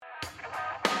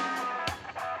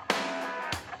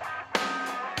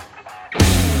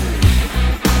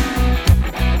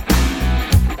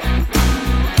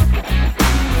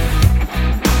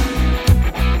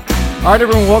All right,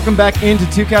 everyone, welcome back into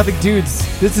Two Catholic Dudes.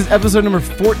 This is episode number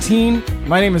 14.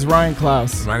 My name is Ryan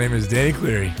Klaus. My name is Danny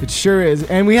Cleary. It sure is.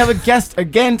 And we have a guest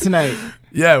again tonight.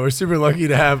 Yeah, we're super lucky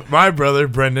to have my brother,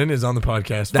 Brendan, is on the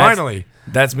podcast. Finally.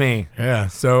 That's me. Yeah,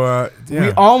 so, We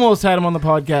almost had him on the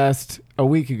podcast a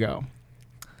week ago.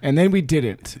 And then we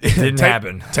didn't. It didn't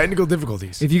happen. Technical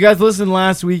difficulties. If you guys listened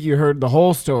last week, you heard the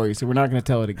whole story, so we're not going to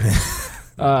tell it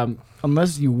again.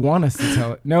 Unless you want us to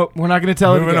tell it. Nope, we're not going to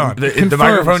tell Moving it again. on. If the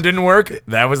microphone didn't work,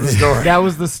 that was the story. That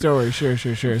was the story.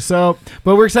 Sure. So,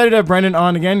 but we're excited to have Brendan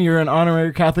on again. You're an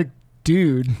honorary Catholic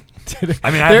dude. I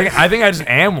mean, I think I just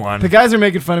am one. The guys are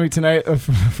making fun of me tonight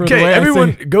for the Okay, way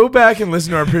everyone, I say. go back and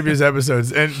listen to our previous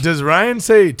episodes. And does Ryan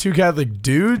say two Catholic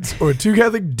dudes or two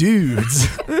Catholic dudes?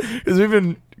 Because we've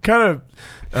been kind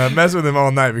of messing with him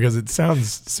all night because it sounds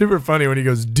super funny when he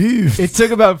goes, dude. It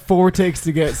took about 4 takes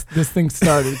to get this thing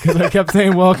started because I kept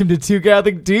saying, "Welcome to Two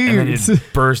Catholic And then Dudes." you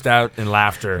burst out in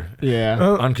laughter Yeah,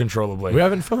 uncontrollably. We're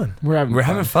having fun. we're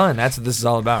having fun. That's what this is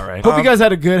all about, right? Hope you guys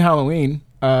had a good Halloween.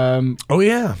 Oh,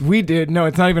 yeah. We did. No,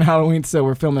 it's not even Halloween, so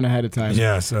we're filming ahead of time.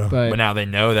 Yeah, so. but But now they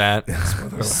know that.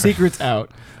 secret's out.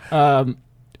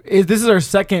 This is our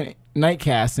second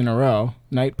nightcast in a row.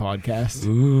 Night podcast.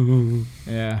 Ooh.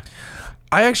 Yeah.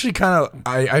 I actually kind of,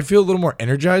 I feel a little more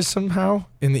energized somehow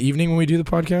in the evening when we do the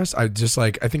podcast. I just I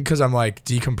think because I'm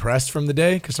decompressed from the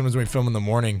day, because sometimes when we film in the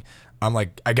morning, I'm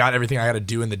I got everything I got to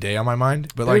do in the day on my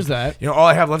mind. But There's that. all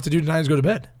I have left to do tonight is go to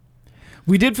bed.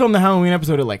 We did film the Halloween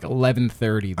episode at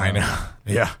 11:30. I know.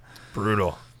 Yeah.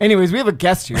 Brutal. Anyways, we have a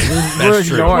guest here. We're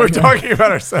true. ignoring We're him. talking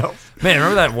about ourselves. Man,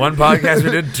 remember that one podcast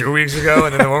we did 2 weeks ago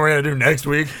and then the one we're going to do next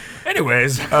week?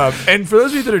 Anyways. And for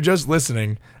those of you that are just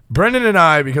listening, Brendan and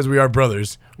I, because we are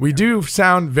brothers, we do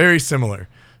sound very similar.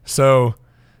 So,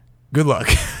 good luck.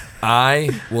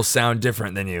 I will sound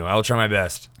different than you. I will try my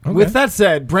best. Okay. With that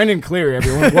said, Brendan Cleary,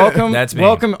 everyone, welcome. That's me.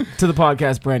 Welcome to the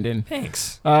podcast, Brendan.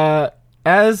 Thanks.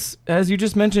 As you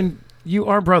just mentioned, you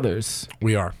are brothers.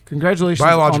 We are. Congratulations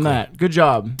Biological. on that. Good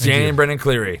job. Danny and Brendan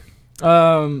Cleary.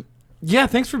 Yeah,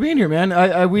 thanks for being here, man.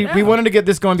 We wanted to get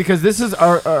this going because this is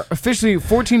our officially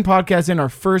 14 podcasts in, our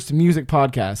first music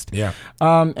podcast. Yeah.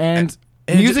 And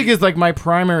music is like my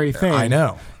primary thing. I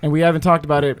know. And we haven't talked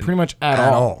about it pretty much at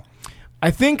all. I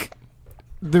think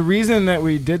the reason that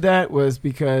we did that was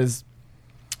because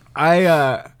when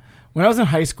I was in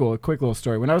high school, a quick little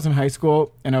story. When I was in high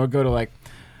school and I would go to a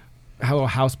little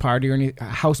house party or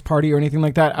anything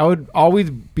like that, I would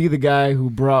always be the guy who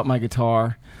brought my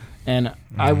guitar, and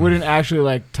I wouldn't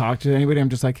actually talk to anybody. I'm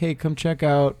just like, hey, come check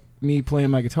out me playing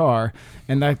my guitar,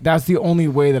 and that's the only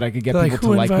way that I could get They're people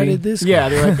like, to like me. "Who invited this Yeah, guy?"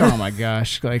 they're like, oh my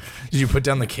gosh, Did you put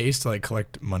down the case to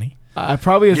collect money?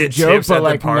 probably as a Get joke, chips but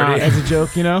at the party. not as a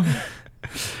joke, you know.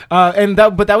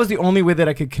 But that was the only way that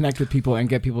I could connect with people and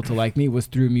get people to like me was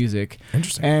through music.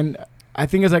 Interesting. And I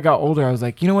think as I got older, I was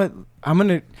like, you know what? I'm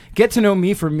gonna get to know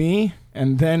me for me,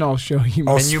 and then I'll show you.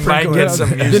 I'll And you might sprinkle get it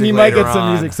some on. music Then you might later get some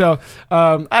on. music. So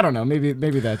I don't know. Maybe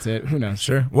that's it. Who knows?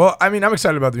 Sure. Well, I mean, I'm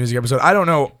excited about the music episode. I don't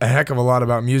know a heck of a lot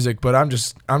about music, but I'm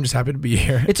just happy to be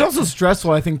here. It's also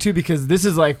stressful, I think, too, because this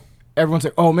is everyone's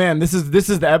like, oh man, this is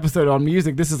the episode on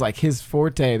music. This is his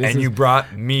forte. This And is, you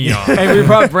brought me on. and we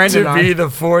brought Brendan to on. be the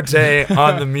forte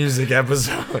on the music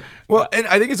episode. Well, and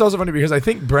I think it's also funny because I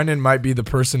think Brendan might be the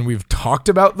person we've talked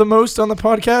about the most on the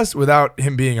podcast without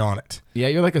him being on it. Yeah,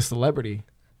 you're like a celebrity.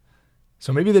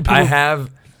 So maybe the people. I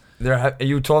have.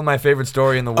 You told my favorite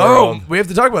story in the Oh, world. we have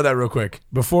to talk about that real quick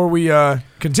before we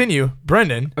continue.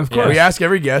 Brendan, Of course. we ask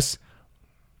every guest,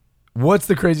 what's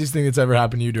the craziest thing that's ever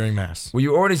happened to you during Mass? Well,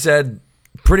 you already said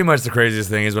pretty much the craziest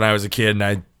thing is when I was a kid and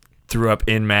I threw up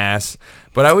in Mass.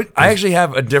 But I actually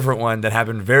have a different one that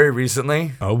happened very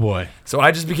recently. Oh boy! So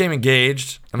I just became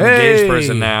engaged. I'm an engaged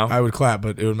person now. I would clap,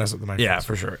 but it would mess up the microphone. Yeah,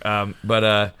 for sure. But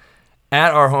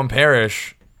at our home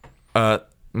parish,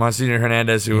 Monsignor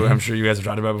Hernandez, who I'm sure you guys have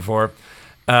talked about before,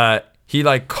 he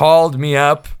called me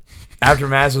up after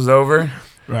Mass was over.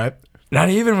 Right. Not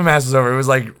even when Mass was over. It was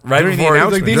right During the before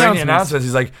announcements. during the announcements.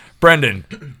 He's like, Brendan,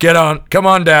 come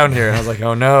on down here. And I was like,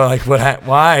 oh no,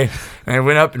 why? And I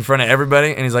went up in front of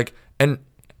everybody, and he's like,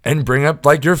 and bring up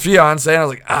your fiance. And I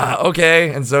was like,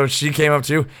 okay. And so she came up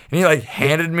too, and he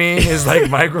handed me his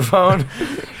microphone,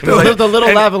 The little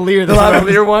lavalier. the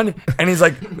lavalier one, and he's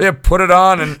like, yeah, put it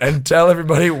on and tell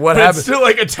everybody what But happened. it's still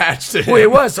attached to him. Well,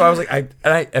 it was. So I was like,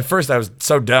 at first I was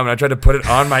so dumb, and I tried to put it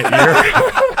on my ear.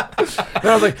 And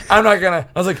I was like, I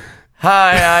was like,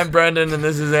 hi, I'm Brendan, and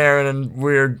this is Aaron, and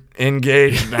we're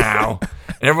engaged now.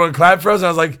 And everyone clapped for us, and I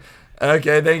was like,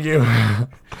 okay, thank you.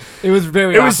 It was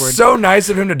very It awkward. was so nice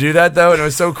of him to do that, though, and it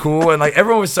was so cool. And like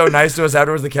everyone was so nice to us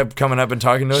afterwards. They kept coming up and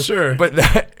talking to us. Sure. But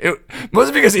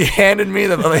mostly because he handed me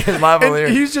the his lavalier.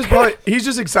 And he's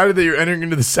just excited that you're entering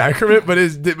into the sacrament, but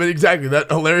exactly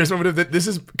that hilarious moment of that this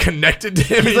is connected to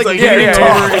him. He's like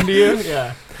over into you.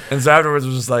 Yeah. And so afterwards, it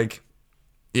was just like,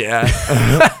 yeah,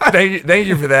 thank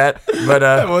you for that. But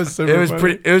That was super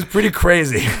funny. It was pretty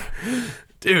crazy.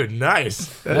 Dude, nice.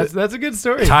 That's a good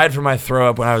story. Tied for my throw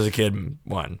up when I was a kid.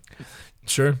 One.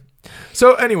 Sure.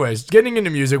 So, anyways, getting into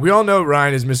music, we all know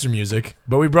Ryan is Mr. Music,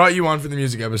 but we brought you on for the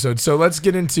music episode. So let's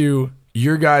get into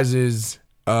your guys'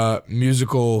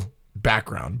 musical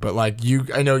background. But like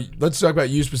let's talk about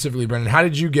you specifically, Brendan. How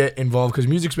did you get involved? Because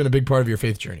music's been a big part of your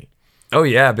faith journey. Oh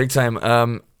yeah, big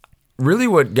time. Really,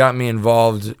 what got me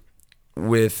involved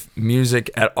with music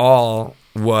at all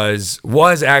was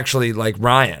actually like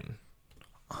Ryan.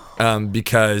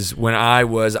 Because when I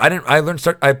learned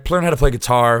how to play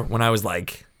guitar when I was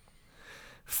like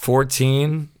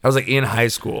 14. I was like in high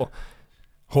school.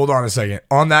 Hold on a second.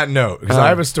 On that note, because I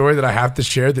have a story that I have to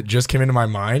share that just came into my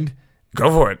mind. Go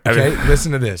for it. Okay,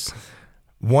 listen to this.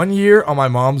 One year on my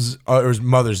mom's it was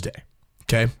Mother's Day.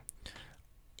 Okay,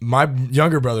 my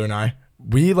younger brother and I,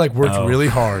 we like worked really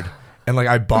hard. And like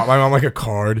I bought my mom like a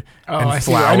card and I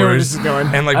see. flowers. I know where this is going.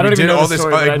 And like I don't we even did know all the this.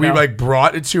 story, but Like I we know. like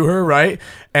brought it to her, right?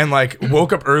 And like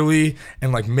woke up early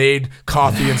and like made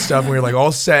coffee and stuff. And we were like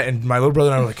all set. And my little brother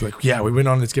and I were like yeah, we went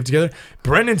on this gift together.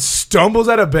 Brendan stumbles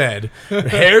out of bed,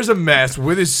 hair's a mess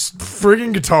with his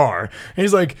friggin' guitar. And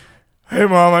he's like, "Hey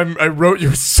mom, I wrote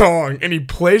you a song." And he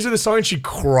plays her the song and she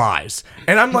cries.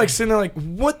 And I'm like sitting there like,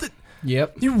 what the?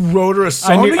 Yep. You wrote her a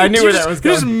song. I knew You where just- that was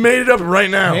You just going. made it up right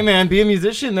now. Hey man, be a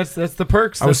musician. That's the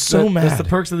perks. I was so That's mad. the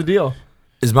perks of the deal.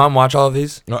 Does mom watch all of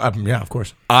these? No, yeah, of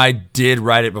course. I did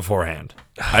write it beforehand.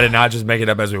 I did not just make it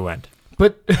up as we went.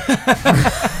 But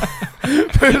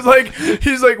It's like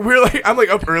he's like we're like I'm like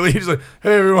up early. He's like,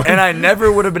 "Hey everyone." And I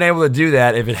never would have been able to do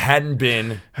that if it hadn't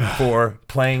been for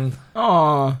playing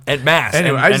aw. at mass.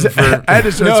 Anyway, and I had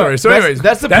to share the story. So, anyways,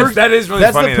 that's the perks. that is really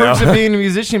that's funny, the perks though. of being a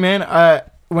musician, man.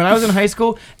 When I was in high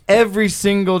school, every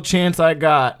single chance I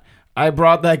got, I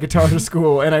brought that guitar to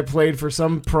school and I played for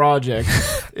some project.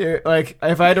 Like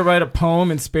if I had to write a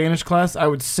poem in Spanish class, I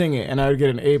would sing it and I would get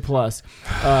an A+. That's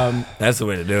the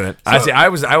way to do it. I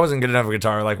wasn't good enough at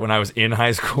guitar like when I was in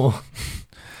high school.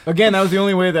 Again, that was the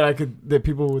only way that that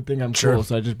people would think I'm Sure. cool.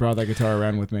 So I just brought that guitar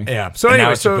around with me. yeah. So And now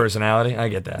anyway, it's your so personality. I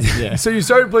get that. Yeah. so you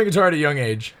started playing guitar at a young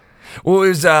age. Well, it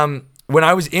was when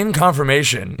I was in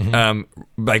confirmation,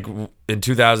 like in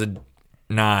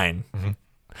 2009.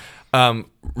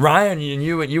 Ryan and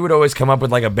you would always come up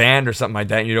with like a band or something like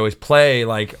that, and you'd always play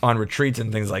like on retreats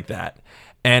and things like that.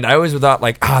 And I always thought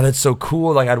like, that's so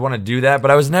cool. Like I'd want to do that,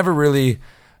 but I was never really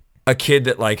a kid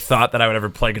that like thought that I would ever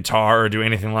play guitar or do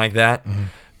anything like that.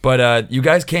 But you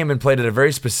guys came and played at a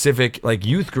very specific like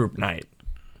youth group night,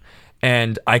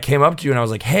 and I came up to you and I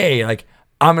was like, hey, like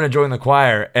I'm gonna join the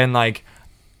choir. And like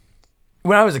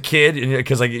when I was a kid,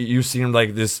 because like you seemed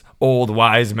like this old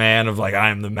wise man of like I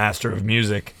am the master of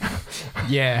music.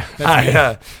 Yeah.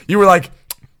 That's me. You were like,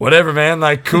 whatever, man.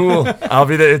 Like, cool. I'll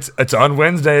be there. It's on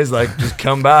Wednesdays. Like, just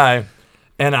come by.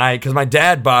 And because my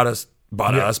dad bought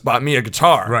me a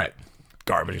guitar. Right.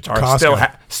 Garbage guitar.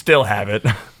 Costco. Still have it.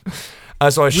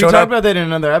 So I We showed talked up. about that in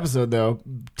another episode, though.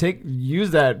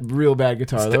 Use that real bad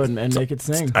guitar though, and make it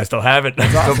sing. I still have it. I That's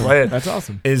still awesome. play it. That's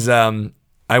awesome.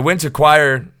 I went to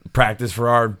choir practice for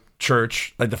our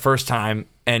church like the first time,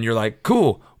 and you're like,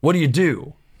 cool, what do you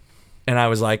do? And I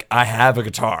was like, I have a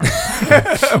guitar.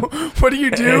 What do you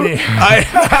do?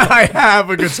 I have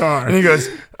a guitar. And he goes,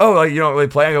 oh, like you don't really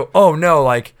play? I go, oh no,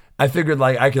 like I figured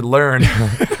like I could learn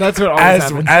That's what always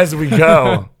happens. as we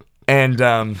go.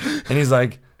 And he's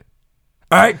like,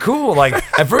 all right, cool. Like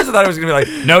at first I thought it was gonna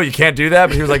be like, no, you can't do that.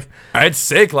 But he was like, all right,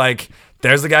 sick. Like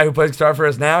there's the guy who plays guitar for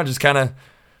us now. Just kind of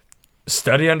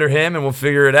study under him and we'll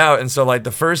figure it out. And so like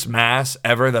the first mass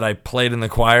ever that I played in the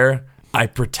choir, I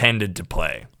pretended to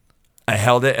play. I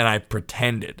held it and I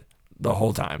pretended the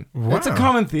whole time. That's a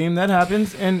common theme that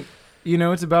happens, and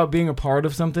it's about being a part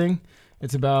of something.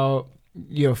 It's about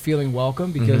feeling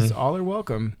welcome because all are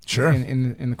welcome. Sure.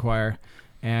 in the choir,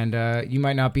 and you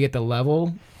might not be at the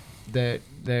level that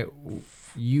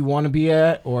you want to be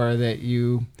at, or that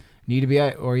you need to be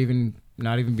at, or even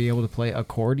not even be able to play a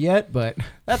chord yet. But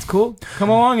that's cool. Come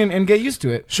along and get used to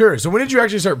it. Sure. So when did you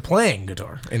actually start playing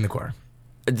guitar in the choir?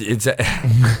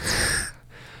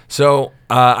 So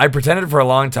I pretended for a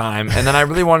long time, and then I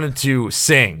really wanted to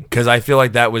sing because I feel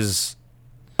like that was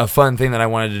a fun thing that I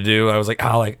wanted to do. I was like,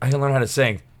 I can learn how to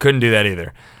sing. Couldn't do that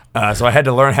either. So I had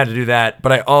to learn how to do that.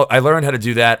 But I learned how to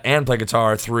do that and play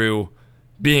guitar through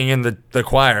being in the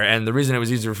choir. And the reason it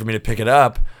was easier for me to pick it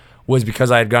up was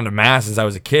because I had gone to mass since I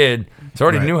was a kid. So I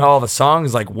already knew how all the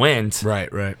songs like went.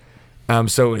 Right.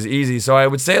 So it was easy. So I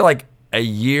would say like a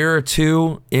year or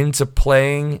two into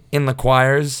playing in the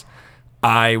choirs,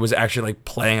 I was actually like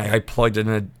playing. I plugged in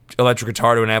an electric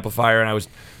guitar to an amplifier, and I was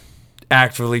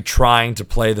actively trying to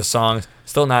play the songs.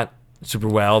 Still not super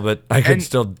well, but I could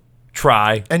still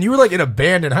try. And you were like in a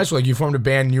band in high school, like you formed a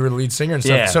band and you were the lead singer and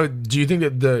stuff. Yeah. So do you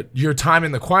think that your time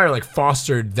in the choir like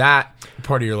fostered that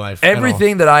part of your life?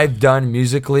 Everything that I've done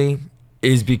musically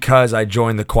is because I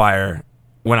joined the choir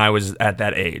when I was at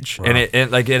that age. Wow. And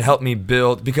it helped me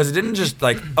build, because it didn't just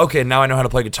like, okay, now I know how to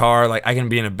play guitar, like I can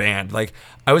be in a band. Like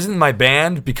I was in my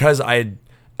band because I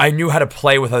knew how to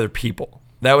play with other people.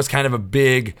 That was kind of a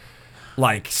big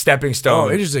like stepping stone.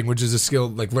 Oh, interesting, which is a skill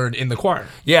like learned in the choir.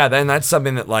 Yeah, then that's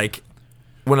something that like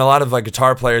when a lot of like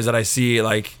guitar players that I see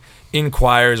like in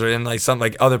choirs or in like some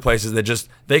like other places that just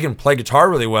they can play guitar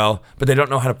really well, but they don't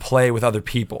know how to play with other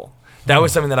people. That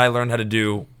was something that I learned how to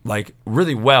do like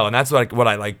really well, and that's what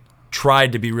I like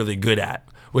tried to be really good at,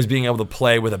 was being able to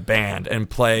play with a band and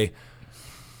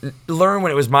learn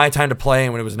when it was my time to play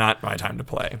and when it was not my time to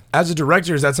play. As a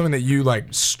director, is that something that you like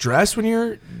stress when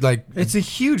you're like? It's a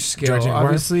huge skill,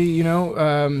 obviously, you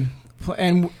know,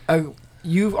 and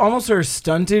you almost are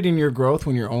stunted in your growth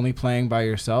when you're only playing by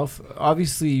yourself.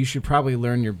 Obviously, you should probably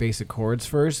learn your basic chords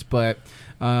first, but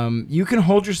you can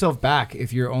hold yourself back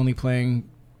if you're only playing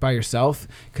by yourself,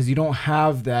 because you don't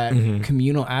have that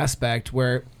communal aspect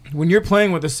where when you're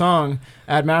playing with a song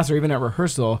at mass or even at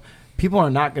rehearsal, people are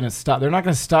not going to stop. They're not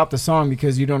going to stop the song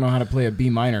because you don't know how to play a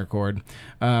B minor chord.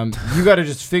 You got to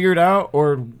just figure it out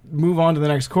or move on to the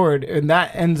next chord, and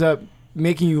that ends up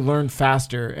making you learn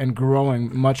faster and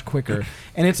growing much quicker.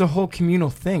 And it's a whole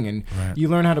communal thing, and you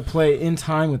learn how to play in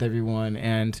time with everyone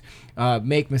and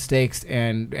make mistakes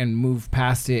and move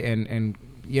past it, and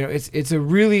you know, it's a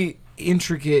really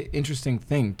intricate, interesting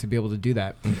thing to be able to do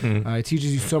that. It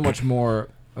teaches you so much more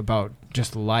about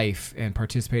just life and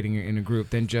participating in a group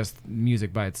than just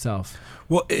music by itself.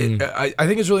 Well, I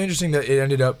think it's really interesting that it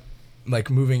ended up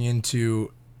like moving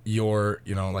into your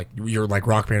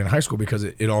rock band in high school, because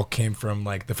it all came from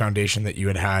like the foundation that you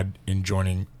had in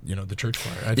joining, you know, the church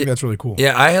choir. I think that's really cool.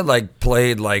 Yeah, I had like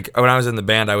played like when I was in the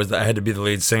band, I had to be the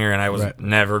lead singer, and I was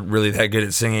never really that good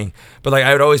at singing. But like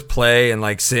I would always play and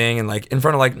like sing and like in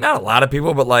front of like not a lot of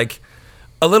people, but like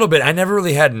a little bit. I never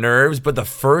really had nerves, but the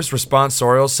first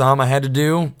responsorial psalm I had to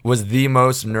do was the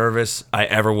most nervous I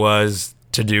ever was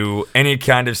to do any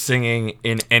kind of singing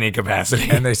in any capacity.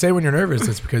 And they say when you're nervous,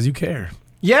 it's because you care.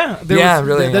 Yeah,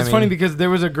 really. That's funny, because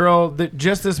there was a girl that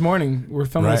just this morning, we're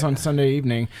filming this on Sunday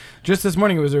evening, just this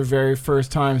morning it was her very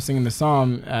first time singing the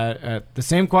psalm at the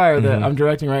same choir that I'm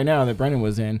directing right now that Brendan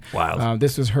was in. Wow.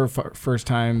 This was her first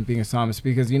time being a psalmist,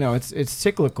 because, you know, it's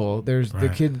cyclical. There's the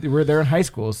kid, they're in high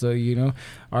school, so, you know,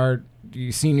 our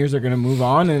seniors are going to move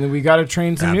on, and we got to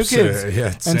train some new kids.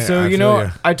 Yeah, and so, you know,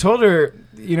 I told her,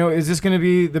 you know, is this going to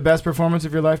be the best performance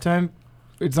of your lifetime?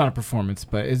 It's not a performance,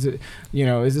 but is it, you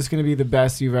know, is this going to be the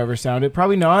best you've ever sounded?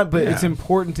 Probably not, but it's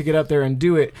important to get up there and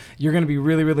do it. You're going to be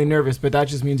really, really nervous, but that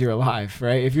just means you're alive,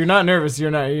 right? If you're not nervous,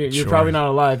 you're probably not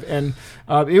alive. And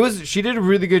she did a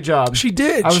really good job. She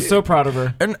did. I was so proud of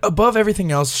her. And above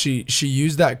everything else, she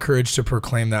used that courage to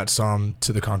proclaim that psalm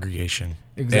to the congregation.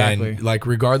 Exactly. And like,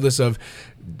 regardless of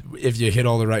if you hit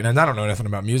all the right notes, I don't know nothing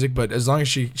about music, but as long as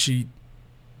she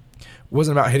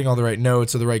wasn't about hitting all the right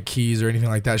notes or the right keys or anything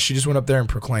like that. She just went up there and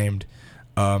proclaimed.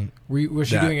 Was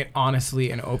she doing it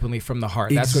honestly and openly from the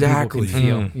heart? That's what people can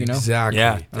feel, you know? Exactly.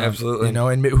 Yeah, absolutely. You know,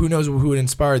 and who knows who it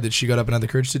inspired that she got up and had the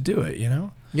courage to do it, you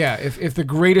know? Yeah, if the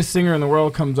greatest singer in the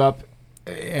world comes up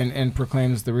and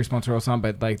proclaims the responsorial psalm,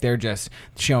 but like they're just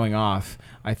showing off,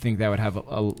 I think that would have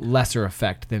a lesser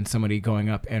effect than somebody going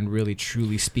up and really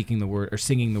truly speaking the word or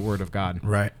singing the word of God.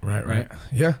 Right.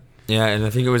 Yeah. Yeah, and I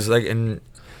think it was like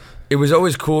it was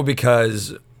always cool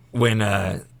because when,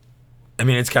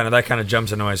 it's that kind of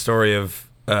jumps into my story of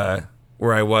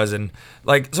where I was. And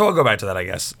like, so I'll go back to that, I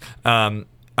guess.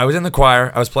 I was in the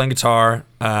choir. I was playing guitar.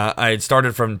 I had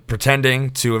started from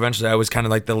pretending to eventually I was kind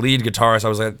of like the lead guitarist. I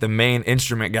was like the main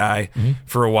instrument guy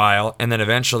for a while. And then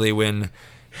eventually when,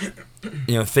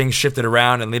 you know, things shifted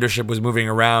around and leadership was moving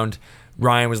around,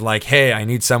 Ryan was like, hey, I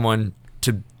need someone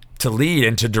to lead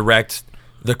and to direct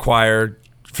the choir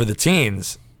for the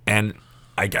teens. And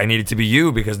I need it to be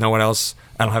you because no one else.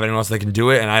 I don't have anyone else that can do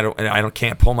it, and I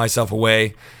can't pull myself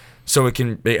away. So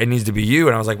it needs to be you.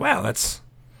 And I was like, wow, that's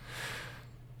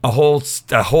a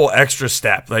whole extra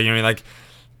step. Like, you know, like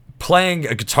playing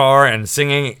a guitar and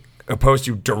singing opposed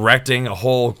to directing a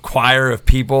whole choir of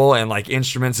people and like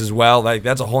instruments as well. Like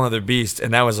that's a whole other beast,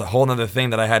 and that was a whole other thing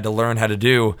that I had to learn how to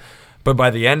do. But by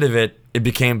the end of it, it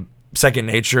became second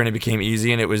nature, and it became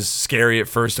easy, and it was scary at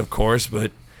first, of course,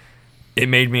 but it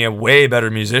made me a way better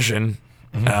musician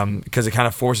because it kind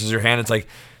of forces your hand. It's like,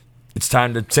 it's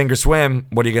time to sink or swim.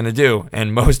 What are you going to do?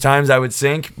 And most times I would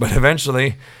sink, but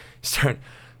eventually start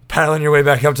paddling your way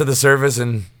back up to the surface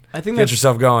and I think get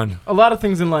yourself going. A lot of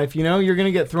things in life, you know, you're going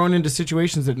to get thrown into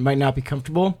situations that might not be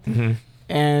comfortable. Mm-hmm.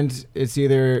 And it's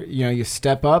either, you know, you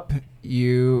step up,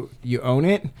 you own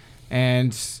it,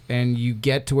 and you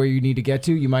get to where you need to get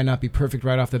to. You might not be perfect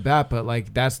right off the bat, but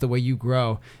like that's the way you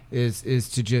grow is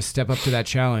to just step up to that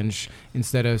challenge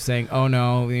instead of saying, oh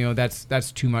no, you know,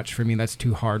 that's too much for me, that's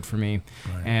too hard for me.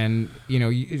 Right. And you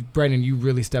know, Brendan, you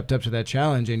really stepped up to that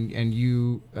challenge, and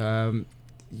you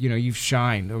you know, you've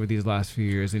shined over these last few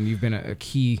years, and you've been a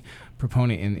key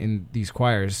proponent in these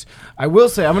choirs. I will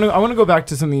say, I want to go back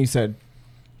to something you said.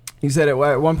 You said at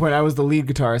one point I was the lead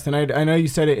guitarist, and I know you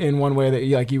said it in one way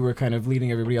that you were kind of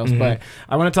leading everybody else, but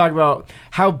I want to talk about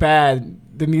how bad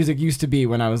the music used to be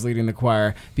when I was leading the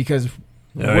choir, because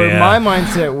my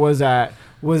mindset was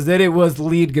that it was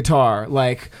lead guitar,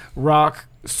 like rock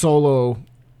solo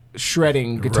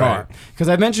shredding guitar. Because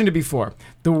I mentioned it before.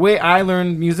 The way I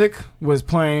learned music was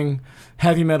playing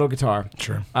heavy metal guitar.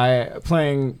 Sure.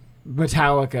 Playing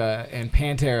Metallica and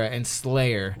Pantera and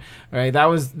Slayer, right? That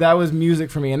was music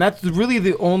for me, and that's really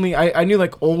the only I knew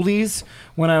like oldies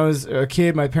when I was a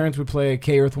kid. My parents would play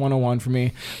K-Earth 101 for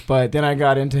me, but then I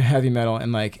got into heavy metal,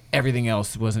 and like everything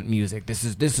else wasn't music. This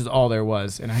is all there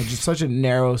was, and I had just such a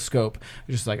narrow scope.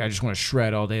 I just want to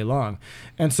shred all day long.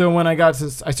 And so when I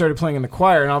started playing in the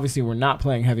choir, and obviously we're not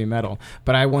playing heavy metal,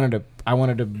 but I wanted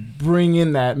to bring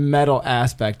in that metal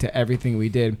aspect to everything we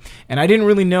did. And I didn't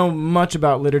really know much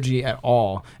about liturgy at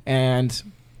all. And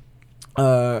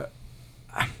I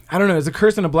don't know, it's a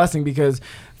curse and a blessing, because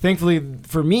thankfully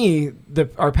for me,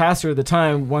 our pastor at the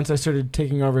time, once I started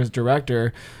taking over as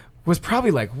director, was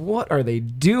probably like, what are they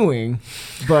doing?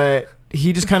 But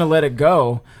he just kind of let it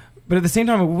go. But at the same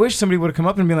time, I wish somebody would have come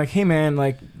up and been like, hey man,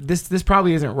 like this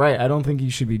probably isn't right. I don't think you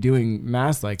should be doing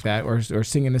mass like that, or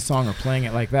singing this song or playing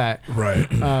it like that. Right.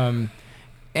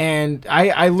 And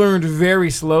I learned very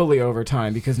slowly over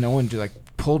time, because no one just like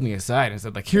pulled me aside and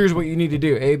said like, here's what you need to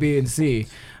do, A, B, and C.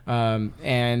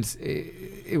 And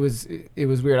it was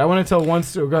weird. I want to tell one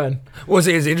story. Go ahead. Well, it's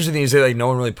interesting that you say like no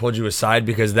one really pulled you aside,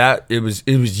 because it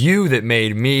was you that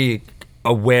made me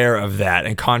aware of that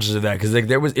and conscious of that, because like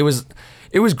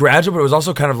it was gradual, but it was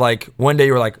also kind of like one day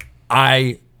you were like,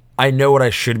 I know what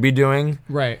I should be doing.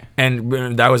 Right.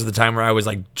 And that was the time where I was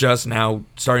like just now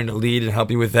starting to lead and help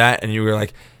you with that. And you were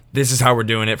like, this is how we're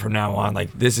doing it from now on.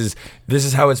 Like, this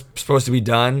is how it's supposed to be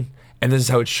done. And this is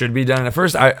how it should be done. And at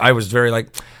first I was very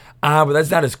like, but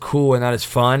that's not as cool and not as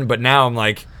fun. But now I'm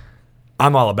like,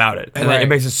 I'm all about it. And it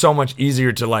makes it so much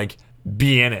easier to like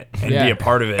be in it and be a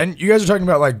part of it. And you guys are talking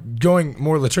about like going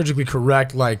more liturgically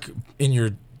correct, like in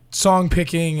your song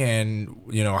picking and,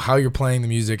 you know, how you're playing the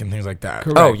music and things like that.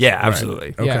 Correct. Oh yeah,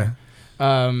 absolutely. Right.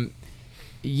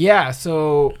 Okay.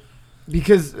 So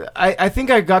because I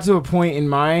think I got to a point in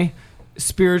my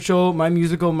spiritual, my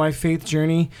musical, my faith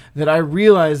journey that I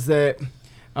realized that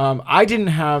I didn't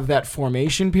have that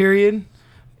formation period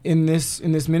in this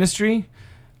ministry.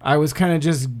 I was kind of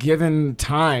just given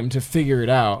time to figure it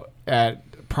out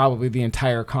at probably the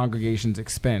entire congregation's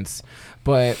expense.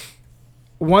 But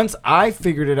once I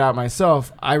figured it out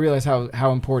myself, I realized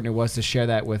how important it was to share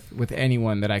that with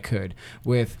anyone that I could.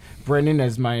 With Brendan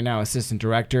as my now assistant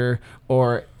director,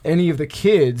 or any of the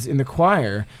kids in the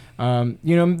choir. You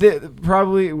know,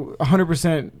 probably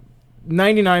 100%,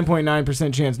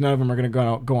 99.9% chance none of them are going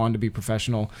to go on to be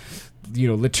professional, you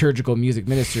know, liturgical music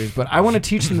ministers. But I want to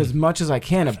teach them as much as I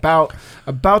can about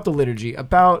the liturgy,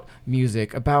 about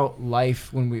music, about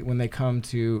life when they come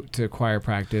to choir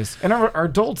practice, and our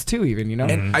adults too, even, you know.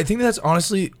 And I think that's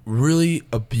honestly really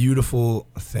a beautiful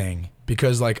thing,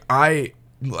 because like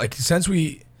since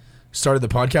we started the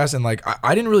podcast, and like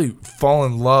I didn't really fall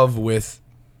in love with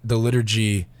the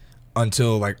liturgy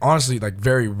until like honestly like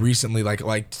very recently,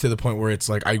 like to the point where it's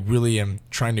like I really am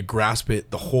trying to grasp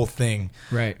it, the whole thing.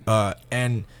 Right.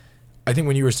 And I think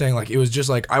when you were saying like it was just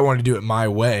like I wanted to do it my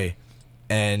way,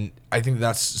 and I think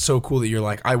that's so cool that you're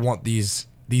like, I want these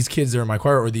kids that are in my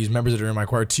choir, or these members that are in my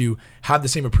choir, to have the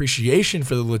same appreciation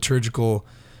for the liturgical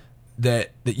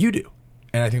that you do.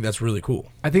 And I think that's really cool.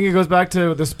 I think it goes back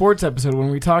to the sports episode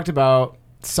when we talked about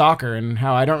soccer and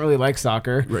how I don't really like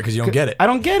soccer. Right, because you don't get it. I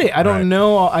don't get it. I don't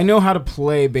know. I know how to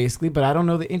play basically, but I don't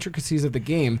know the intricacies of the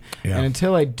game. Yeah. And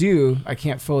until I do, I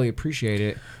can't fully appreciate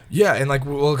it. Yeah, and like,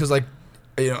 well, because like,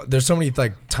 you know, there's so many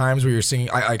like times where you're singing.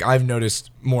 I've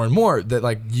noticed more and more that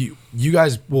like you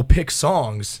guys will pick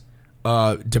songs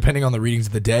depending on the readings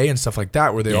of the day and stuff like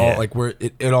that, where they all like where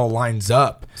it all lines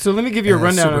up. So let me give you a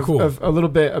rundown of a little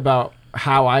bit about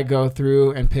how I go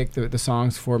through and pick the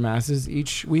songs for masses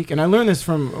each week. And I learned this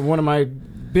from one of my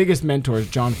biggest mentors,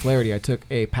 John Flaherty. I took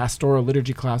a pastoral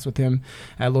liturgy class with him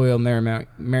at Loyola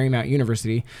Marymount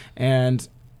University, and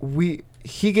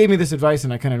he gave me this advice,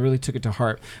 and I kind of really took it to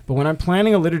heart. But when I'm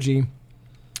planning a liturgy,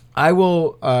 I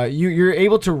will. You're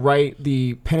able to write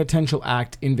the penitential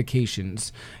act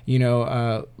invocations. You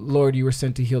know, Lord, you were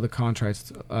sent to heal the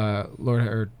contrite.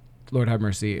 Lord have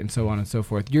mercy, and so on and so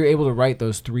forth. You're able to write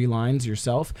those 3 lines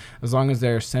yourself, as long as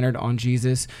they're centered on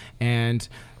Jesus, and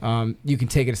you can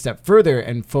take it a step further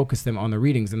and focus them on the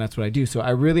readings, and that's what I do. So I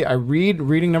read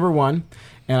reading number 1,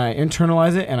 and I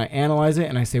internalize it, and I analyze it,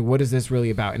 and I say, what is this really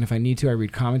about? And if I need to, I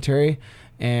read commentary,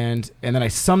 and then I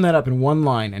sum that up in 1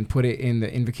 line and put it in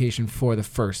the invocation for the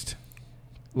first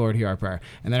Lord, hear our prayer.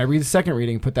 And then I read the second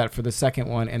reading, put that for the second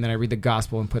one, and then I read the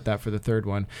gospel and put that for the third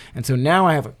one. And so now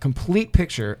I have a complete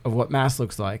picture of what Mass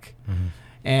looks like. Mm-hmm.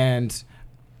 And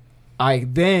I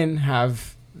then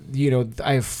have,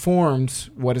 I have formed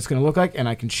what it's going to look like, and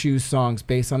I can choose songs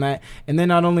based on that. And then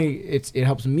not only it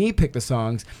helps me pick the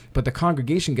songs, but the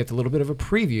congregation gets a little bit of a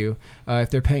preview if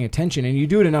they're paying attention. And you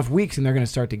do it enough weeks, and they're going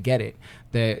to start to get it.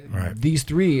 That these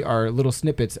 3 are little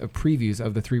snippets of previews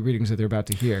of the 3 readings that they're about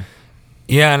to hear.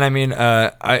 Yeah, and I mean,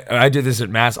 I do this at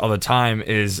Mass all the time,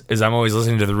 is I'm always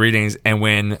listening to the readings, and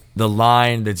when the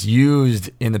line that's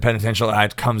used in the penitential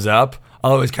act comes up,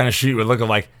 I'll always kind of shoot with a look of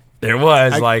like, there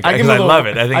was, because I love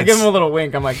it. I give him a little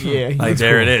wink. I'm like, yeah. Like,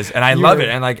 there cool. It is. And I love it.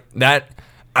 And like that,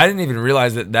 I didn't even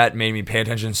realize that made me pay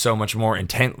attention so much more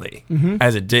intently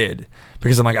as it did.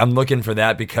 Because I'm looking for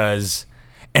that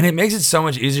and it makes it so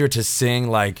much easier to sing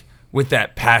like with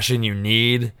that passion you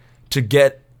need to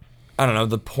get, I don't know,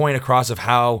 the point across of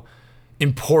how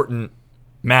important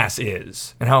Mass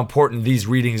is and how important these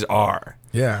readings are.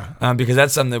 Yeah. Because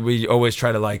that's something that we always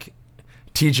try to like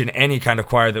teach in any kind of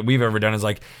choir that we've ever done is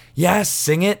like, yeah,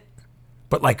 sing it,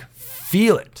 but like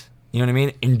feel it. You know what I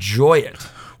mean? Enjoy it.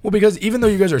 Well, because even though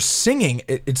you guys are singing,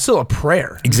 it's still a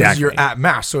prayer. Exactly. You're at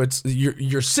Mass, so it's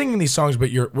you're singing these songs, but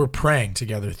we're praying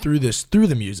together through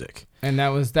the music. And that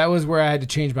was where I had to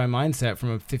change my mindset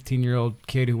from a 15-year-old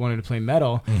kid who wanted to play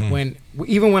metal. Mm-hmm.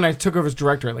 Even when I took over as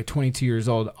director at like 22 years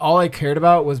old, all I cared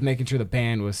about was making sure the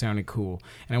band was sounding cool,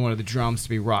 and I wanted the drums to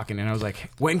be rocking. And I was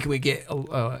like, when can we get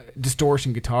a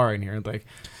distortion guitar in here? Like,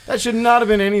 that should not have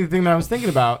been anything that I was thinking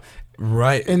about.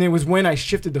 Right. And it was when I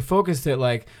shifted the focus that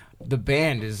like, the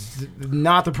band is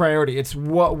not the priority. It's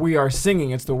what we are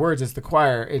singing. It's the words. It's the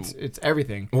choir. It's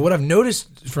everything. Well, what I've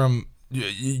noticed from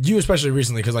you, especially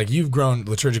recently, because like you've grown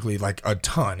liturgically like a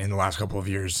ton in the last couple of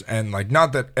years, and like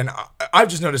not that. And I've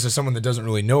just noticed as someone that doesn't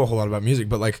really know a whole lot about music,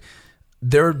 but like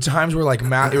there are times where like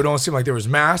Mass, it would almost seem like there was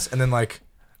Mass and then like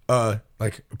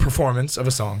performance of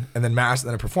a song, and then Mass and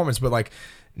then a performance. But like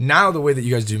now the way that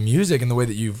you guys do music and the way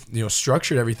that you've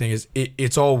structured everything is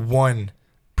it's all one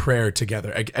prayer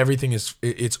together. Like everything is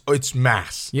it's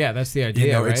Mass. Yeah, that's the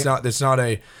idea. Right? It's not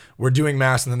a we're doing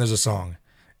Mass and then there's a song.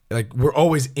 Like we're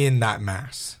always in that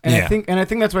Mass. And I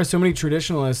think that's why so many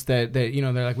traditionalists that they're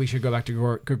like, we should go back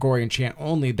to Gregorian chant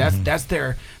only. That's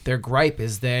their gripe,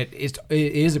 is that it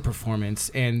is a performance,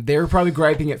 and they're probably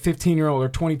griping at 15-year-old or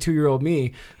 22-year-old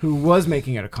me who was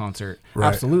making it a concert. Right.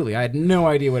 Absolutely, I had no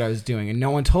idea what I was doing, and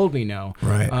no one told me no.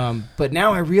 Right. But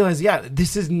now I realize,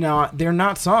 they're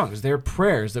not songs. They're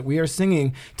prayers that we are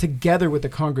singing together with the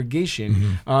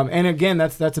congregation. And again,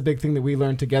 that's a big thing that we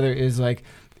learned together is like,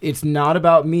 it's not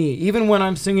about me. Even when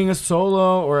I'm singing a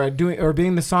solo or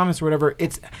being the psalmist or whatever,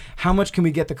 it's how much can we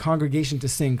get the congregation to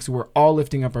sing so we're all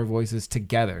lifting up our voices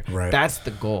together. Right. That's the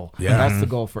goal. Yeah. That's the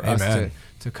goal for us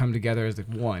to come together as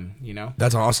one,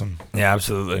 That's awesome. Yeah,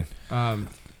 absolutely.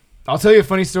 I'll tell you a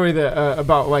funny story that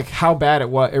about like how bad it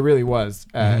really was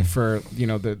for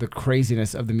the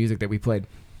craziness of the music that we played.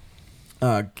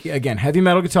 Again, heavy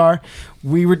metal guitar.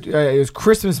 We were it was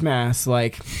Christmas Mass,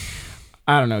 like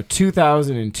I don't know,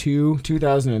 2002,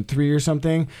 2003 or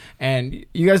something. And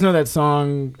you guys know that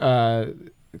song,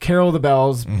 Carol of the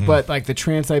Bells, but like the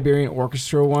Trans-Siberian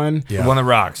Orchestra one. Yeah. The one that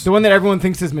rocks. The one that everyone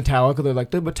thinks is Metallica. They're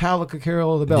like, the Metallica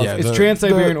Carol of the Bells. Yeah, it's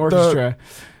Trans-Siberian Orchestra.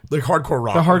 The hardcore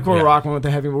rock. The hardcore rock one with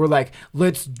the heavy. We're like,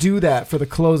 let's do that for the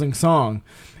closing song.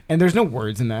 and there's no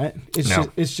words in that.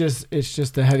 It's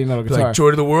just a heavy metal guitar. Like Joy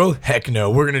to the World? Heck no,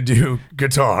 we're gonna do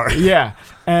guitar. Yeah,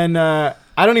 and I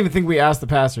don't even think we asked the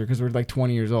pastor because we're like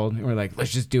 20 years old, and we're like,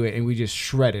 let's just do it, and we just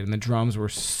shredded, and the drums were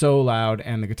so loud,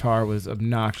 and the guitar was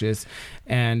obnoxious,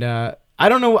 and I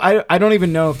don't know, I don't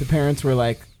even know if the parents were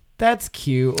like, that's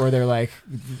cute, or they're like,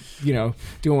 doing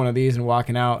one of these and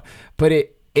walking out, but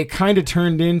it kind of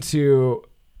turned into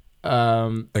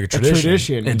like a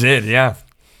tradition. It did, yeah.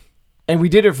 And we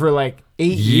did it for like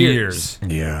 8 years.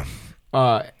 Yeah.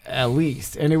 At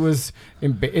least. And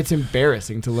it's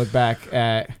embarrassing to look back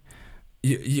at.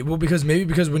 Well, because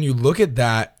when you look at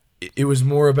that, it was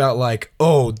more about like,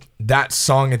 oh, that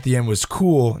song at the end was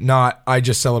cool, not I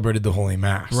just celebrated the Holy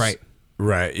Mass.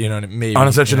 Right, maybe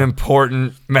on such an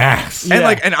important mass, and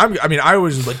I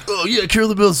was like, oh yeah, Carol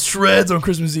the Bells shreds on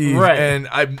Christmas Eve, right? And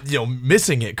I'm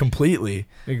missing it completely.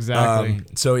 Exactly.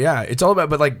 So yeah, it's all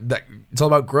about, but like that, it's all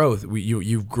about growth.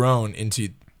 You've grown into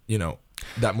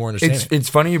that more understanding. It's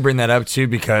funny you bring that up too,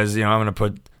 because I'm going to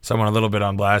put someone a little bit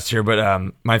on blast here, but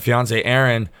my fiance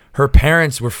Erin, her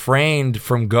parents refrained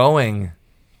from going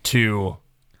to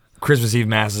Christmas Eve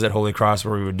masses at Holy Cross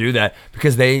where we would do that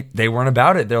because they weren't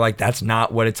about it. They're like, that's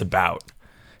not what it's about.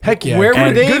 Heck yeah! Where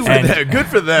were they? Good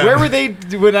for them. Where were they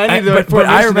when I needed the but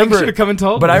I remember, should have come and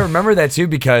told But me. I remember that too,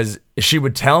 because she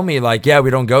would tell me like, yeah,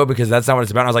 we don't go because that's not what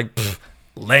it's about. And I was like,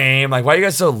 lame. Like, why are you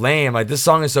guys so lame? Like, this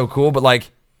song is so cool, but like,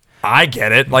 I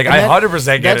get it. Like, I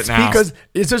 100% get it now. Because,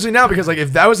 especially now, because like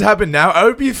if that was to happen now, I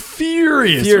would be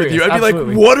furious with you. I'd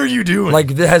absolutely. be like, what are you doing? Like,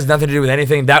 that has nothing to do with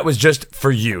anything. That was just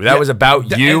for you. That was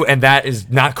about you, and that is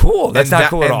not cool. That's not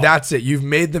cool at all. And that's it. You've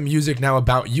made the music now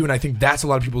about you, and I think that's a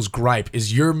lot of people's gripe,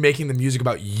 is you're making the music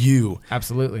about you.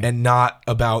 Absolutely. And not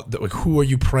about, who are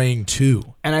you praying to?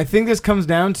 And I think this comes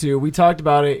down to, we talked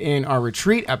about it in our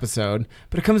retreat episode,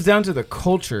 but it comes down to the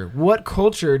culture. What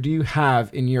culture do you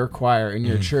have in your choir, in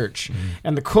your church?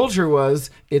 And the culture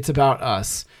was, it's about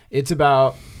us. It's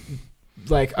about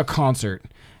like a concert.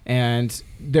 And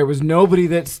there was nobody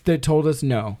that told us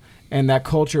no. And that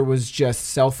culture was just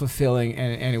self-fulfilling,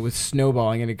 and it was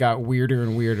snowballing, and it got weirder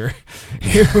and weirder.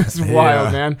 It was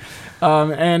wild, man.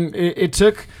 And it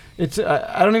took...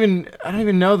 I don't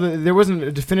even know there wasn't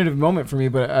a definitive moment for me,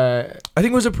 but I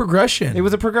think it was a progression. It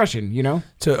was a progression,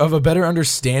 of a better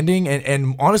understanding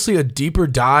and honestly a deeper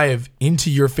dive into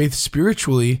your faith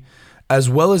spiritually, as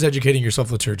well as educating yourself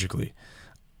liturgically.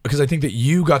 Because I think that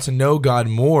you got to know God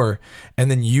more,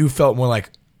 and then you felt more like,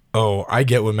 oh, I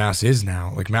get what Mass is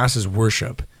now. Like, Mass is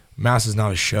worship. Mass is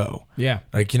not a show. Yeah.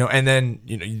 Like, and then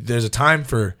there's a time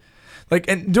for, like,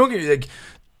 and don't get like,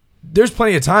 there's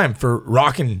plenty of time for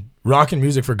rocking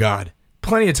music for God.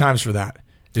 Plenty of times for that.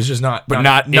 It's just not, but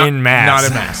not in Mass. Not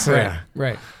in Mass. Right. Yeah.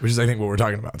 Right. Which is, I think, what we're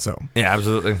talking about. So yeah,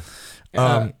 absolutely.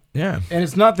 Yeah. And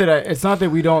it's not that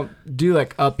we don't do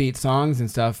like upbeat songs and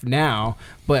stuff now,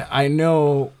 but I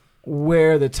know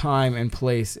where the time and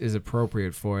place is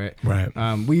appropriate for it. Right.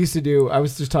 We used to do. I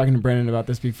was just talking to Brendan about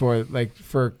this before. Like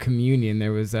for communion,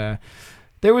 there was a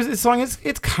song.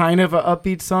 It's kind of an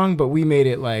upbeat song, but we made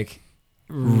it like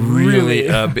really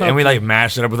upbeat, and we like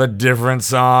mashed it up with a different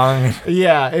song.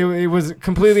 Yeah, it was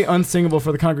completely unsingable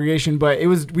for the congregation, but it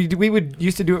was we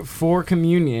used to do it for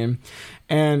communion.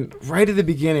 And right at the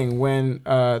beginning, when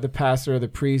the pastor or the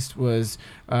priest was,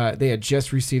 they had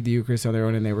just received the Eucharist on their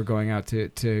own, and they were going out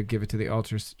to give it to the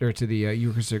altars or to the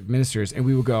Eucharistic ministers, and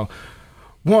we would go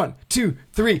 1, 2,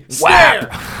 3, snare.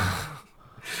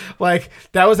 Like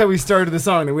that was how we started the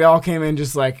song, and we all came in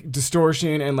just like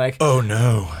distortion and like, oh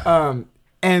no.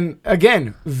 And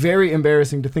again, very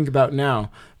embarrassing to think about now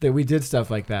that we did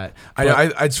stuff like that.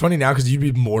 It's funny now because you'd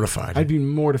be mortified. I'd be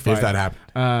mortified if that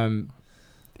happened.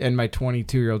 And my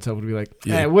 22-year-old self would be like,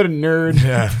 what a nerd.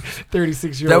 Yeah.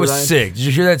 36-year-old That was Ryan. sick. Did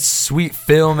you hear that sweet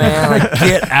fill, man? Like,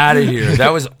 get out of here.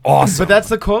 That was awesome. But that's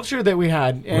the culture that we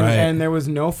had. And, right. and there was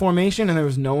no formation, and there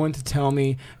was no one to tell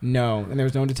me no. And there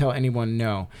was no one to tell anyone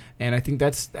no. And I think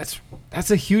that's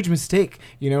a huge mistake.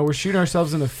 We're shooting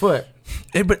ourselves in the foot.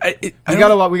 We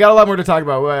got a lot more to talk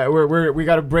about. We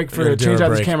got a break to change out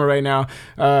this camera right now.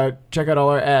 Check out all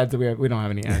our ads. We don't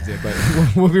have any ads yet, but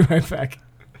we'll be right back.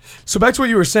 So back to what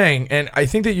you were saying, and I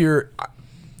think that you're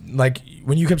like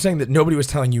when you kept saying that nobody was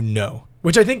telling you no,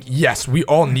 which I think yes, we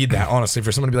all need that honestly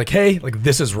for someone to be like, hey, like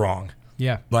this is wrong.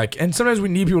 Yeah. Like, and sometimes we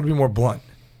need people to be more blunt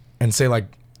and say like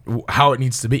how it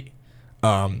needs to be,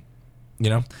 and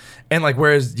like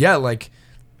whereas like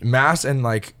Mass and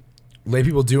like lay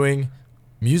people doing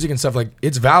music and stuff, like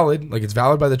it's valid by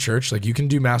the church, like you can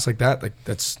do Mass like that, like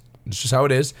it's just how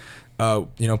it is.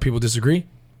 People disagree,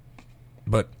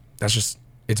 but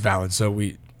it's valid, so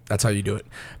that's how you do it.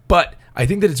 But I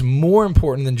think that it's more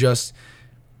important than just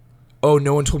oh,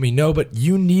 no one told me no, but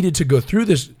you needed to go through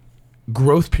this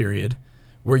growth period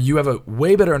where you have a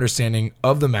way better understanding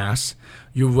of the Mass.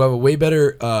 You have a way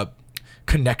better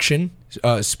connection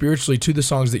spiritually to the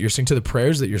songs that you're singing, to the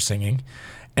prayers that you're singing.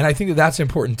 And I think that that's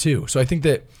important too. So I think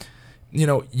that,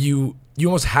 you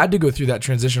almost had to go through that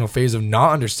transitional phase of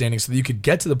not understanding so that you could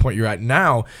get to the point you're at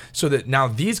now, so that now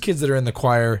these kids that are in the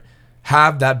choir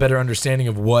have that better understanding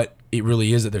of what it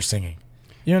really is that they're singing.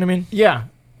 You know what I mean? Yeah.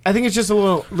 I think it's just a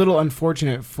little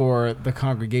unfortunate for the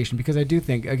congregation, because I do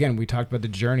think, again, we talked about the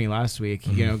journey last week,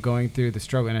 going through the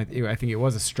struggle, and I think it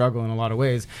was a struggle in a lot of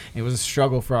ways. It was a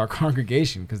struggle for our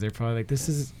congregation, because they're probably like, this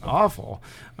is awful.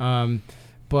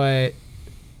 But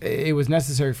it was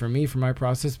necessary for me, for my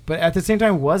process. But at the same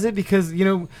time, was it? Because,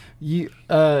 I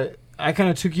kind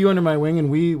of took you under my wing, and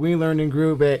we learned and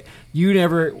grew, but you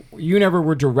never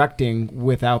were directing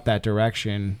without that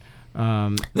direction.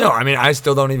 No, I mean, I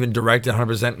still don't even direct it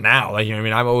 100% now. Like,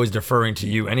 I'm always deferring to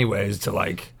you anyways to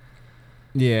like.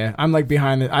 Yeah, I'm like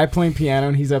behind it. I play piano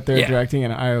and he's up there directing,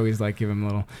 and I always like give him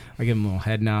little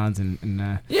head nods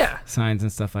and signs and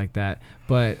stuff like that.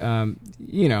 But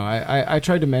I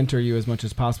tried to mentor you as much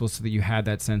as possible so that you had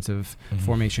that sense of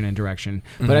formation and direction.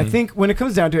 But I think when it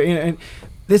comes down to it, and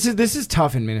this is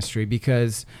tough in ministry,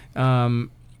 because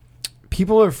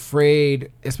people are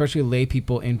afraid, especially lay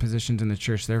people in positions in the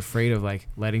church. They're afraid of like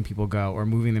letting people go or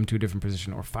moving them to a different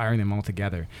position or firing them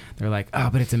altogether. They're like, oh,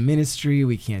 but it's a ministry.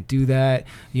 We can't do that.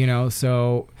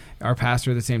 So our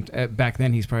pastor, back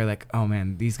then, he's probably like, oh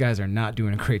man, these guys are not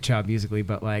doing a great job musically,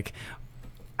 but like,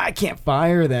 I can't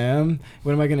fire them.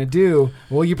 What am I going to do?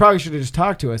 Well, you probably should have just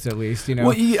talked to us at least,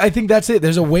 Well, I think that's it.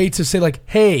 There's a way to say like,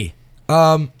 hey,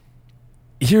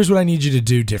 here's what I need you to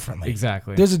do differently.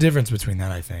 Exactly. There's a difference between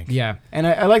that, I think. Yeah. And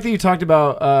I like that you talked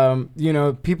about,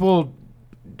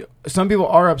 some people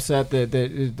are upset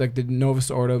that like the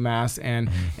Novus Ordo Mass and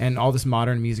all this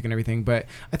modern music and everything. But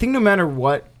I think no matter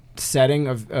what setting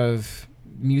of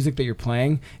music that you're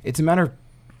playing, it's a matter of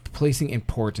placing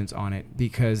importance on it,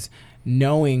 because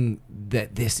knowing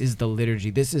that this is the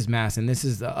liturgy, this is Mass, and this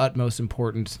is the utmost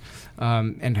importance,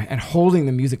 and holding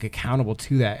the music accountable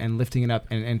to that, and lifting it up,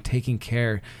 and taking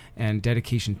care and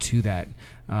dedication to that,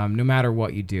 no matter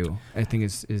what you do, I think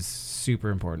is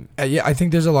super important. I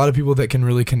think there's a lot of people that can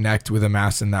really connect with a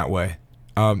Mass in that way.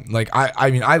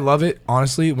 I love it,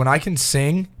 honestly, when I can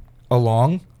sing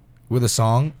along with a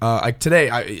song. Like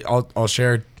today, I'll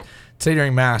share. Today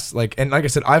during Mass, like I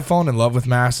said, I've fallen in love with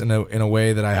Mass in a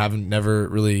way that I haven't never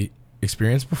really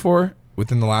experienced before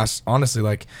within the last, honestly,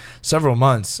 like several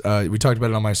months. We talked about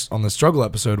it on the struggle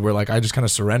episode, where like I just kind of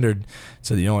surrendered,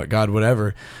 said, you know what, God,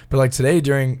 whatever. But like today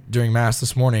during Mass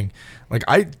this morning, like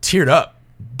I teared up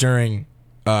during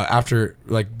after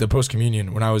like the post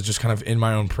communion, when I was just kind of in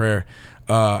my own prayer.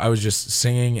 I was just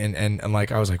singing and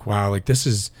like I was like, wow, like this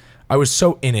is. I was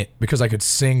so in it because I could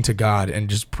sing to God and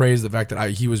just praise the fact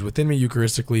that He was within me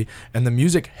Eucharistically, and the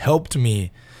music helped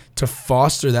me to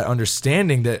foster that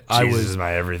understanding that Jesus is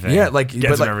my everything. Yeah, like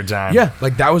gets it every time. Yeah,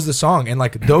 like that was the song, and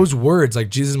like those words, like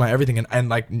Jesus is my everything, and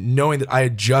like knowing that I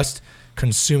had just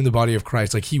consumed the body of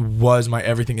Christ, like He was my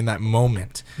everything in that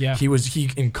moment. Yeah, He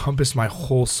encompassed my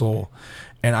whole soul,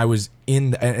 and I was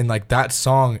and like that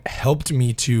song helped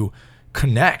me to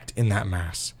connect in that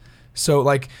Mass. So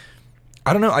like.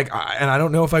 I don't know, like, and I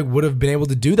don't know if I would have been able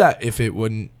to do that if it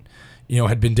wouldn't,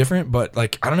 had been different. But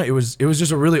like, I don't know, it was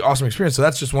just a really awesome experience. So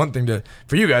that's just one thing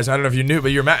for you guys. I don't know if you knew,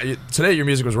 but today your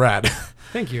music was rad.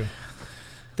 Thank you.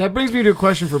 That brings me to a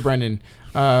question for Brendan.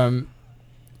 Yes,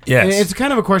 it's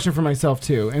kind of a question for myself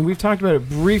too, and we've talked about it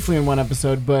briefly in one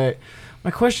episode. But my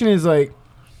question is like,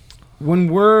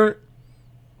 when we're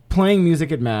playing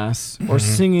music at Mass or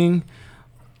singing,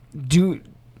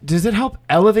 does it help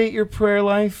elevate your prayer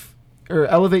life? Or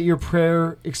elevate your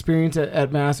prayer experience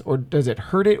at Mass, or does it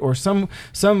hurt it, or some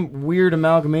weird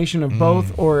amalgamation of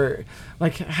both, or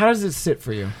like how does it sit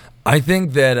for you? I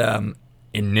think that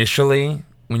initially,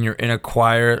 when you're in a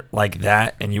choir like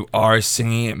that and you are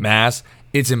singing at Mass,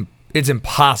 it's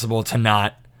impossible to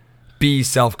not be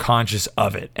self-conscious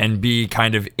of it and be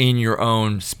kind of in your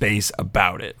own space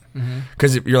about it,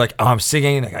 because you're like, oh, I'm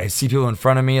singing, like I see people in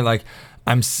front of me, like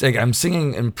I'm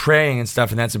singing and praying and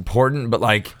stuff, and that's important, but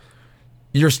like.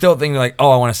 You're still thinking like, oh,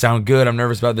 I want to sound good. I'm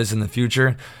nervous about this in the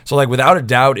future. So like, without a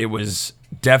doubt, it was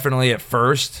definitely at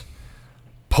first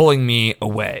pulling me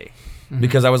away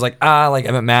because I was like, like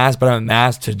I'm at Mass, but I'm at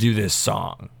Mass to do this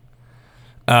song.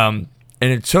 And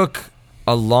it took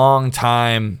a long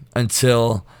time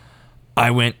until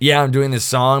I went, yeah, I'm doing this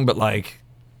song, but like,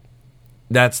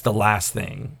 that's the last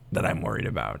thing that I'm worried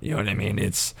about. You know what I mean?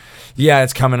 It's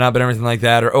coming up and everything like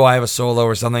that, or, oh, I have a solo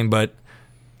or something, but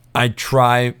I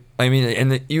try I mean,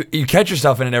 and you catch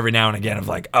yourself in it every now and again of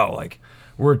like, oh, like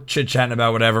we're chit chatting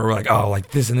about whatever. We're like, oh,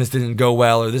 like this and this didn't go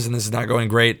well, or this and this is not going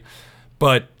great.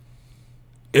 But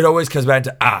it always comes back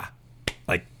to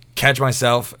like catch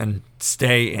myself and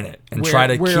stay in it and try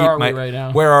to keep my. Right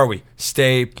now? Where are we?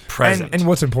 Stay present. And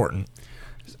what's important?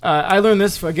 I learned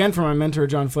this again from my mentor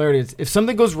John Flaherty. It's, if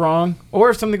something goes wrong or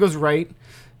if something goes right,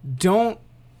 don't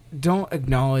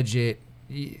acknowledge it.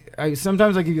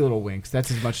 Sometimes I give you little winks. That's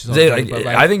as much as I'll do. But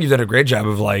I think you've done a great job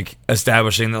of like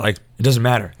establishing that like it doesn't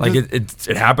matter. Like it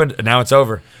happened and now it's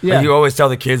over. Yeah. Like, you always tell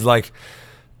the kids like,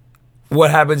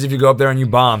 what happens if you go up there and you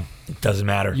bomb? It doesn't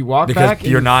matter. You walk because back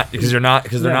they're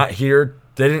not here.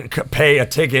 They didn't pay a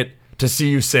ticket to see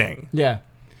you sing. Yeah.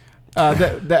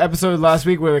 The episode last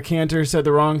week where the cantor said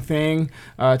the wrong thing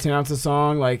to announce the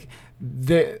song, like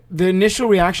the initial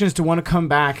reaction is to want to come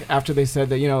back after they said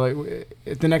that, you know, like,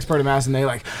 at the next part of mass, and they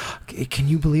like, can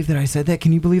you believe that I said that?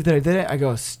 Can you believe that I did it? I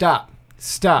go, stop.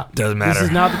 Doesn't matter. This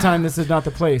is not the time. This is not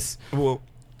the place. Well,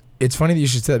 it's funny that you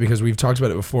should say that because we've talked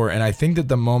about it before, and I think that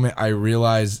the moment I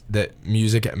realized that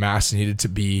music at mass needed to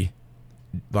be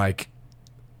like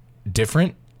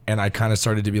different, and I kind of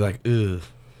started to be like, ugh,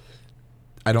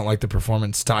 I don't like the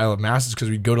performance style of masses,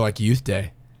 because we'd go to like youth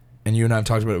day, and you and I have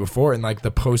talked about it before, and like the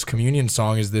post-communion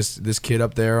song is this kid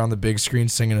up there on the big screen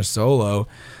singing a solo,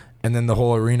 and then the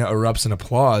whole arena erupts in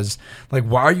applause. Like,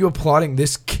 why are you applauding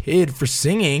this kid for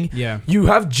singing? Yeah. You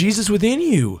have Jesus within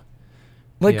you.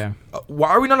 Like, Yeah. Why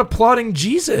are we not applauding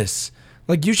Jesus?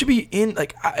 Like, you should be in,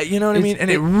 like, you know what I mean? And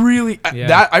it really,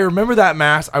 Yeah. I remember that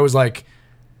mass, I was like,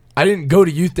 I didn't go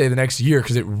to youth day the next year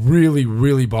because it really,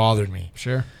 really bothered me.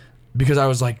 Sure. Because I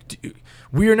was like, dude,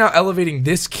 we are now elevating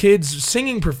this kid's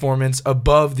singing performance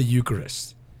above the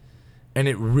Eucharist. And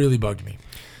it really bugged me.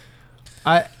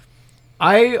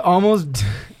 I almost,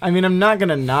 I mean, I'm not going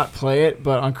to not play it,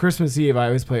 but on Christmas Eve, I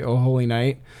always play Oh Holy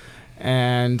Night.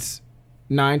 And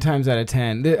 9 times out of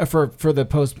 10, for the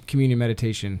post-communion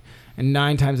meditation, and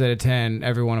 9 times out of 10,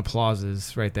 everyone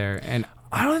applauses right there. And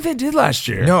I don't think they did last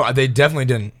year. No, they definitely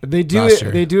didn't. they do last it.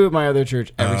 year. They do it at my other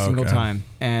church every single okay. time.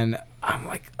 And I'm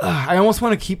like, ugh, I almost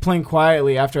want to keep playing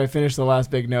quietly after I finish the last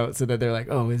big note, so that they're like,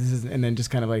 oh, this is, and then just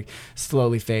kind of like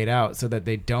slowly fade out, so that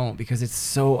they don't, because it's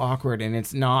so awkward, and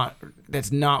it's not.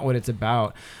 That's not what it's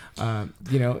about.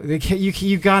 You know,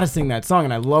 you got to sing that song,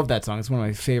 and I love that song. It's one of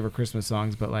my favorite Christmas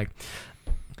songs. But like,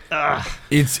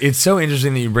 It's so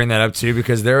interesting that you bring that up too,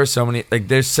 because there are so many, like,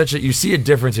 there's such a, you see a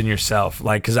difference in yourself.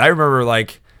 Like, because I remember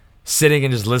like sitting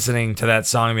and just listening to that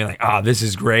song and being like, this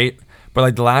is great. But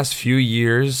like the last few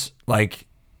years, like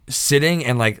sitting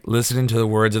and like listening to the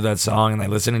words of that song and like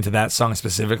listening to that song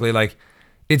specifically, like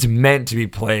it's meant to be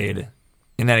played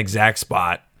in that exact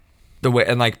spot, the way,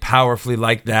 and like powerfully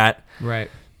like that.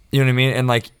 right. You know what I mean? And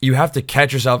like you have to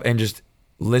catch yourself and just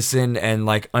listen and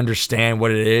like understand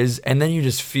what it is, and then you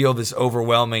just feel this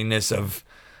overwhelmingness of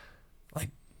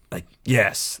like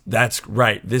yes, that's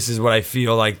right, this is what I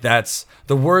feel. Like that's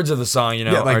the words of the song, you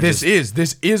know. Yeah, like are this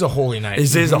is a holy night.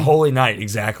 this is a holy night,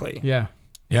 exactly. Yeah.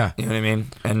 Yeah. You know what I mean?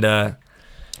 And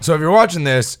So if you're watching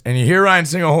this and you hear Ryan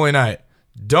sing a holy night,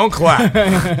 don't clap.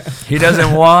 he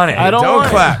doesn't want it. I don't want it.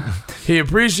 clap. He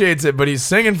appreciates it, but he's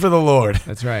singing for the Lord.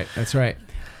 That's right. That's right.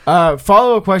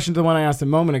 Follow-up question to the one I asked a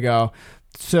moment ago.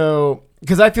 So,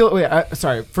 because I feel,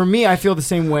 for me, I feel the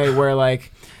same way where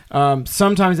like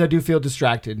sometimes I do feel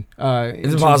distracted.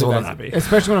 It's impossible to not be.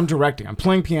 Especially when I'm directing. I'm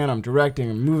playing piano, I'm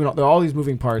directing, I'm moving, all these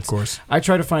moving parts. Of course. I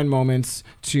try to find moments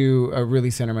to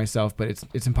really center myself, but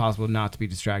it's impossible not to be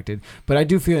distracted. But I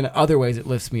do feel in other ways it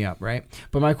lifts me up, right?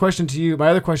 But my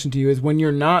other question to you is, when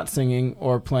you're not singing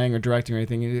or playing or directing or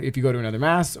anything, if you go to another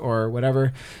mass or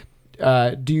whatever,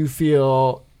 do you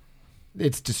feel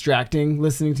it's distracting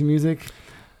listening to music?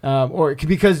 Or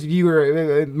because you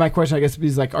were, my question, I guess,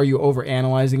 is like, are you over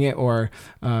analyzing it or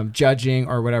judging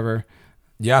or whatever?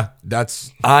 Yeah,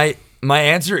 that's... My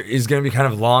answer is going to be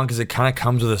kind of long because it kind of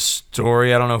comes with a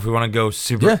story. I don't know if we want to go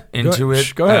super into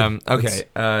it. Go ahead.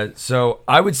 Okay. So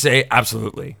I would say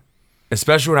absolutely,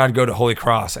 especially when I'd go to Holy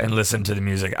Cross and listen to the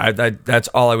music. That's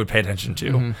all I would pay attention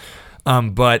to. Mm-hmm.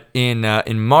 But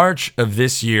in March of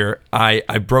this year,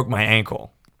 I broke my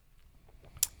ankle.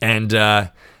 And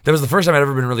that was the first time I'd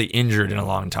ever been really injured in a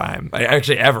long time.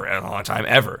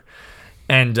 Ever.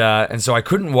 And so I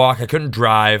couldn't walk, I couldn't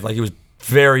drive. Like, it was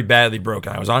very badly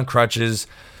broken. I was on crutches.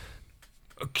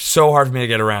 So hard for me to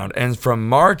get around. And from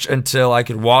March until I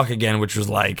could walk again, which was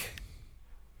like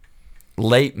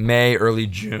late May, early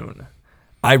June,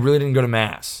 I really didn't go to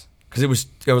mass because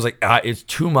I was like, it's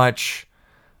too much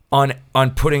on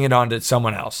putting it onto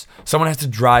someone else. Someone has to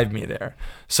drive me there.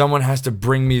 Someone has to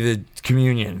bring me the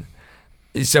communion.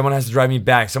 someone has to drive me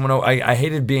back. I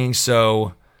hated being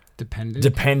so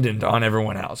dependent on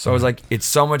everyone else. So I was like, it's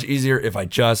so much easier if I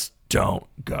just don't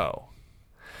go.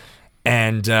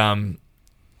 And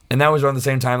that was around the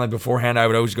same time, like beforehand, I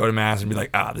would always go to mass and be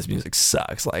like, this music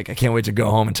sucks. Like, I can't wait to go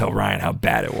home and tell Ryan how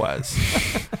bad it was.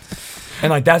 And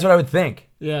like, that's what I would think.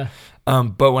 Yeah.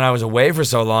 But when I was away for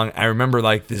so long, I remember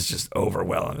like this just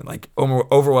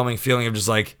overwhelming feeling of just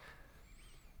like,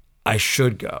 I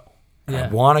should go. Yeah. I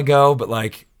want to go, but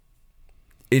like,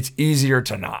 it's easier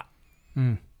to not.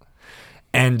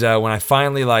 And when I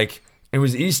finally, like, it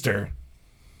was Easter,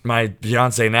 my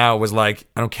fiance now was like,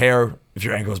 I don't care if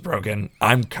your ankle's broken.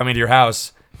 I'm coming to your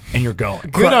house and you're going.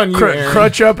 Good on you, Aaron.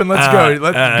 Crutch up and let's go.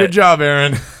 Good job,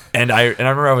 Aaron. And I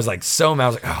remember I was like so mad. I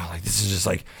was like, oh, like this is just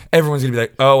like everyone's gonna be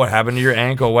like, oh, what happened to your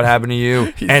ankle? What happened to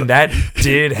you? And that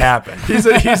did happen. He's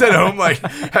at home like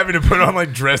having to put on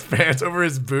like dress pants over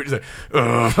his boot. He's like,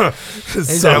 ugh.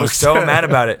 I was so mad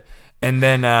about it. And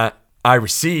then I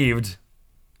received,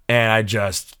 and I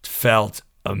just felt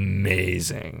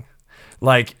amazing.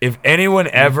 Like if anyone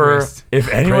ever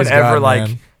God, like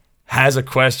man. has a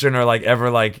question or like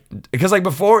ever like, because like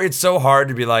before it's so hard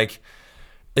to be like,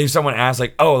 if someone asks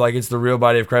like, oh, like it's the real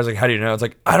body of Christ, like how do you know? It's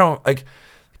like, I don't like,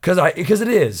 because it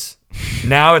is.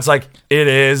 Now it's like it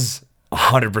is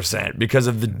 100% because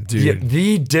of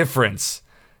the difference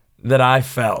that I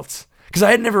felt. Because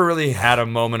I had never really had a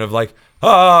moment of like,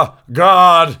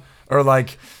 God, or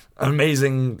like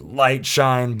amazing light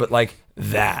shine, but like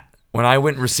that. When I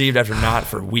went and received after not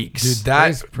for weeks. Dude,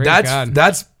 Praise God.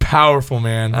 that's powerful,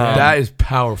 man. That is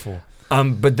powerful.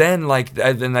 But then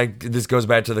this goes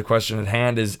back to the question at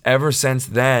hand is ever since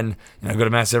then, I go to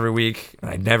mass every week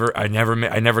and I never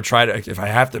try to, if I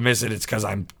have to miss it, it's cause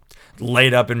I'm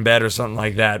laid up in bed or something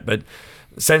like that. But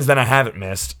since then I haven't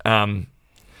missed, the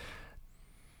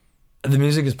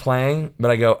music is playing,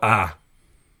 but I go, I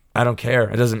don't care.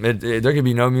 It doesn't, there could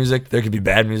be no music. There could be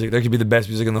bad music. There could be the best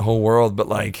music in the whole world. But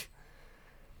like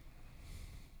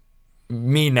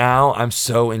me now, I'm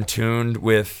so in tune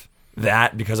with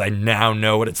that because I now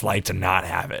know what it's like to not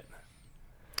have it.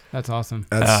 That's awesome.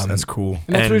 That's cool.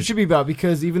 And that's what it should be about,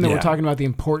 because even though we're talking about the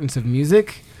importance of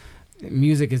music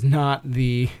is not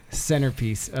the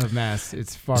centerpiece of mass.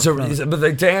 It's far from. But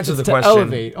like, to answer the question,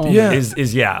 elevate only. is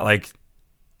it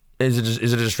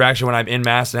a distraction when I'm in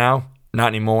mass now? Not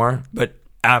anymore, but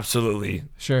absolutely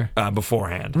sure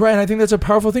beforehand. Right, and I think that's a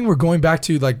powerful thing. We're going back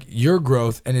to like your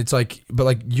growth, and it's like, but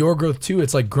like your growth too.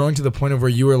 It's like growing to the point of where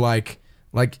you were like.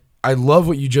 I love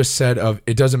what you just said of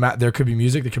it doesn't matter. There could be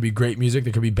music, there could be great music,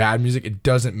 there could be bad music. It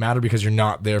doesn't matter because you're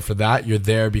not there for that. You're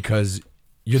there because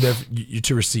you're there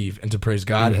to receive and to praise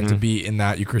God and to be in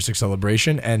that Eucharistic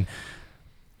celebration. And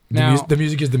the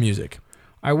music is the music.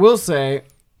 I will say,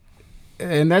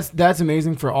 and that's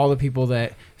amazing for all the people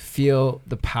that feel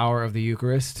the power of the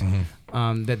Eucharist,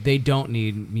 that they don't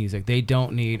need music. They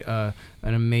don't need an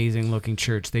amazing looking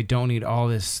church. They don't need all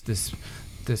this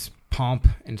pomp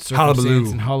and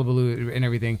circumstance and hullabaloo and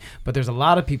everything. But there's a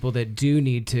lot of people that do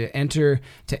need to enter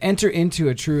into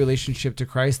a true relationship to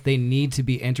Christ. They need to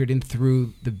be entered in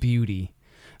through the beauty.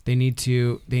 They need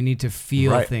to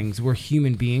feel things. We're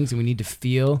human beings and we need to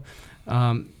feel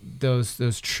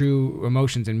those true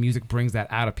emotions, and music brings that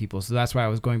out of people. So that's why I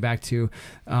was going back to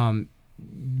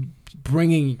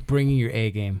bringing your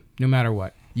A game. No matter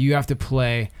what, you have to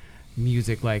play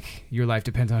music like your life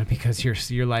depends on it, because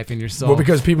your life and your soul. Well,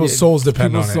 because people's souls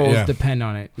depend on it. People's souls depend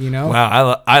on it. You know.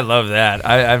 Wow, I love that.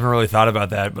 I haven't really thought about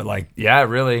that, but like, yeah,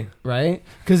 really. Right?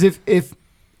 Because if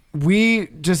we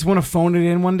just want to phone it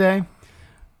in one day,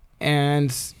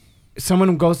 and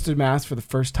someone goes to mass for the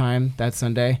first time that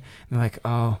Sunday, and they're like,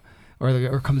 oh.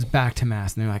 Or comes back to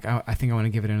mass and they're like, I think I want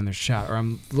to give it another shot. Or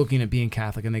I'm looking at being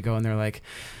Catholic, and they go and they're like,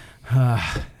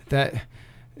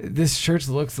 this church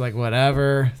looks like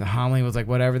whatever. The homily was like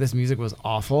whatever. This music was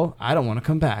awful. I don't want to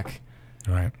come back.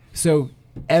 Right. So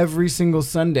every single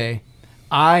Sunday,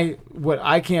 I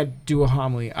can't do a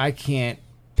homily. I can't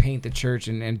paint the church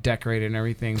and decorate it and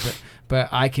everything. But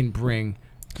I can bring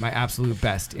my absolute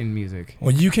best in music.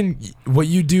 Well, what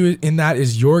you do in that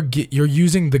is you're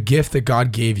using the gift that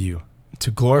God gave you to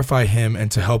glorify Him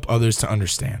and to help others to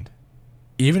understand.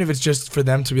 Even if it's just for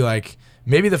them to be like,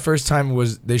 maybe the first time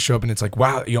was they show up and it's like,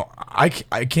 wow, I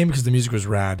came because the music was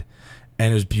rad and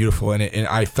it was beautiful and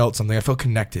I felt something. I felt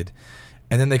connected.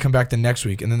 And then they come back the next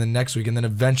week and then the next week, and then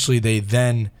eventually they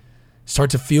then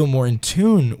start to feel more in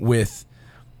tune with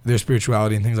their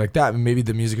spirituality and things like that. And maybe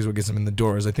the music is what gets them in the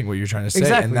door, is I think what you're trying to say.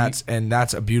 Exactly. And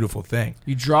that's a beautiful thing.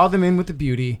 You draw them in with the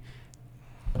beauty,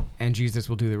 and Jesus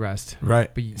will do the rest. Right.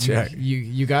 But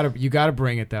you gotta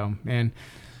bring it though, and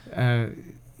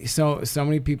so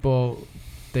many people,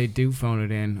 they do phone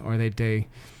it in, or they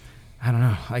I don't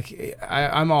know. Like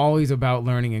I'm always about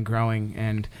learning and growing,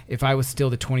 and if I was still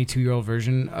the 22-year-old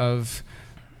version of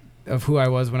who I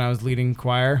was when I was leading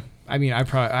choir, I mean,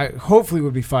 I hopefully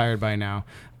would be fired by now,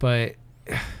 but.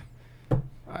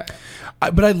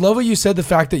 But I love what you said, the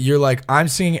fact that you're like, I'm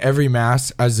singing every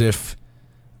mass as if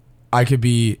I could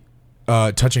be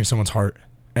touching someone's heart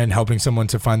and helping someone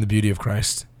to find the beauty of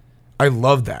Christ. I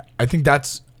love that. I think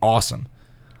that's awesome.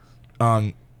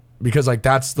 Because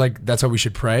that's how we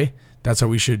should pray. That's how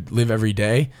we should live every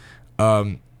day.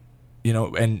 And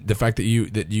the fact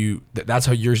that that's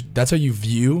how you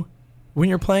view when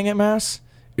you're playing at mass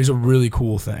is a really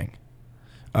cool thing.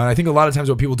 I think a lot of times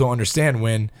what people don't understand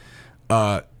when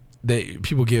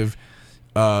people give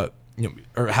or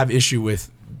have issue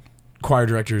with choir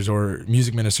directors or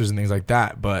music ministers and things like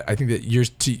that, but I think that you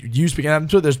speaking, I'm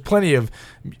sure there's plenty of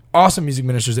awesome music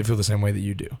ministers that feel the same way that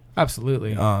you do.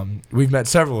 Absolutely. We've met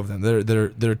several of them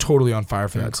that are totally on fire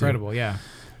for that. Incredible, too. Yeah.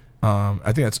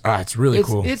 I think it's really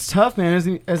cool. It's tough,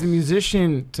 man, as a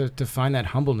musician to find that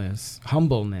humbleness.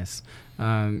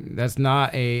 That's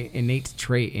not a innate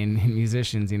trait in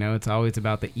musicians. It's always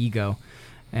about the ego,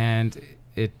 and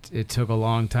it took a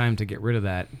long time to get rid of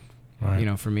that.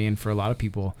 Right. For me and for a lot of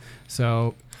people.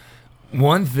 So,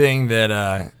 one thing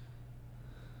that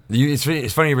it's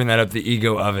funny you bring that up, the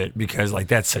ego of it, because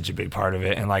that's such a big part of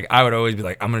it. And I would always be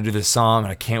like, I'm gonna do this song,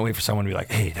 and I can't wait for someone to be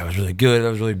like, hey, that was really good, that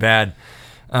was really bad.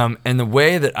 And the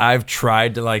way that I've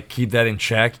tried to keep that in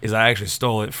check is I actually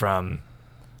stole it from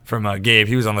Gabe.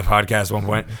 He was on the podcast at one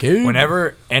point. Gabe.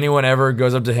 Whenever anyone ever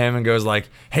goes up to him and goes like,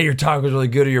 hey, your talk was really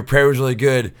good, or your prayer was really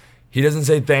good, he doesn't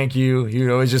say thank you. He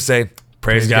would always just say,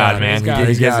 Praise God, man.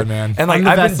 Praise God, man. And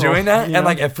I've been doing that, and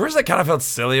at first I kind of felt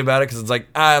silly about it, because it's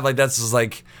that's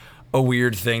just a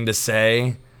weird thing to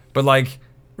say, but it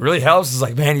really helps.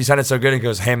 It's man, you sounded so good. He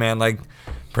goes, hey man,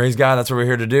 praise God, that's what we're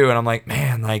here to do. And I'm like,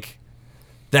 man,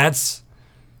 that's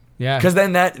because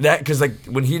then because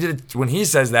when he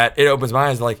says that, it opens my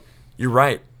eyes. You're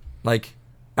right,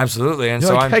 absolutely. And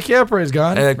you're so heck yeah, praise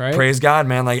God, and right? Praise God,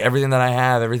 man. Everything that I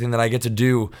have, everything that I get to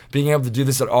do, being able to do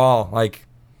this at all,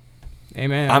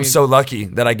 Amen. I'm so lucky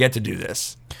that I get to do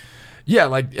this.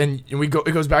 Yeah, and it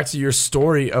goes back to your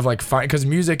story of because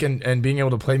music and being able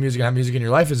to play music and have music in your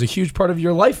life is a huge part of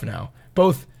your life now,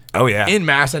 both in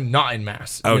mass and not in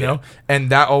mass. You know, and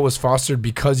that all was fostered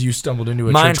because you stumbled into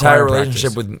a my church entire choir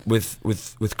relationship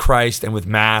with Christ and with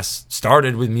mass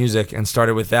started with music and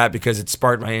started with that because it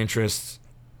sparked my interests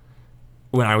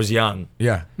when I was young.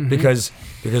 Yeah, because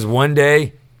one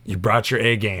day you brought your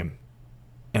A game.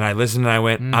 And I listened and I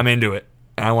went, I'm into it.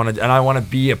 And I want to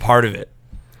be a part of it.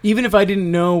 Even if I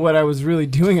didn't know what I was really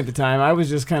doing at the time, I was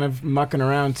just kind of mucking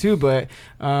around too. But,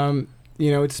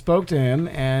 it spoke to him,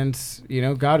 and,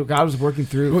 God was working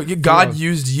through. Well, God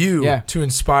used you to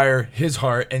inspire his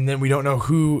heart. And then we don't know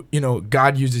who,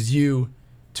 God uses you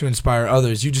to inspire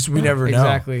others. We never know.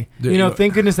 Exactly.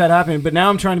 Thank goodness that happened. But now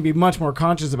I'm trying to be much more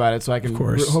conscious about it so I can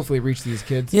hopefully reach these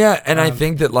kids. Yeah, and I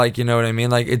think that, you know what I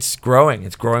mean? It's growing.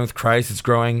 It's growing with Christ. It's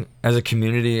growing as a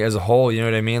community as a whole. You know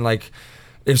what I mean?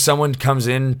 If someone comes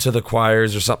into the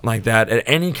choirs or something like that at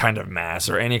any kind of mass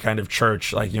or any kind of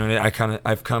church,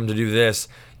 I've come to do this,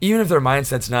 even if their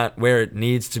mindset's not where it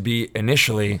needs to be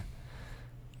initially,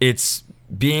 it's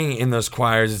being in those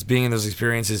choirs, it's being in those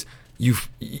experiences. You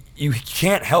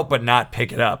can't help but not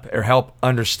pick it up or help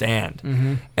understand.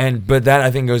 Mm-hmm. But that, I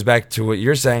think, goes back to what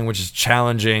you're saying, which is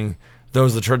challenging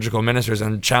those liturgical ministers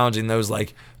and challenging those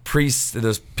priests,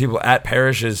 those people at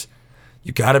parishes.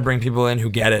 You got to bring people in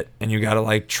who get it, and you got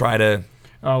to try to.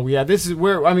 Oh yeah, this is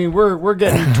where we're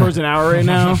getting towards an hour right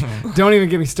now. Don't even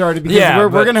get me started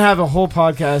because we're gonna have a whole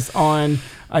podcast on.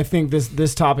 I think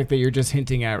this topic that you're just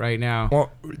hinting at right now.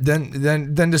 Well,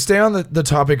 then to stay on the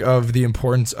topic of the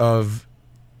importance of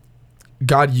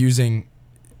God using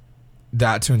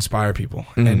that to inspire people,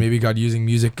 and maybe God using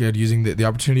music, God using the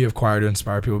opportunity of choir to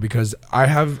inspire people, because I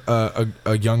have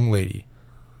a young lady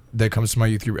that comes to my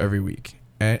youth group every week,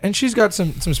 and she's got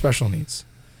some special needs.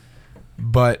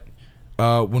 But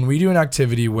when we do an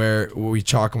activity where we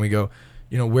talk and we go,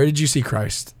 where did you see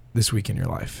Christ this week in your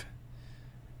life?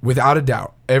 Without a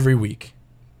doubt, every week,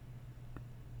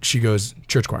 she goes,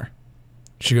 church choir.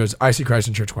 She goes, I see Christ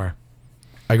in church choir.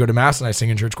 I go to mass and I sing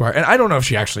in church choir. And I don't know if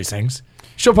she actually sings.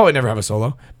 She'll probably never have a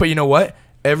solo. But you know what?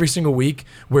 Every single week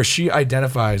where she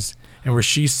identifies and where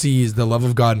she sees the love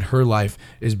of God in her life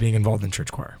is being involved in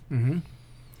church choir. Mm-hmm.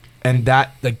 And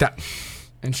that.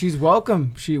 And she's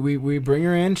welcome. We bring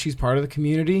her in. She's part of the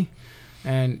community.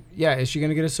 And yeah, is she going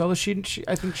to get a solo? She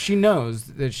I think she knows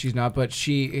that she's not, but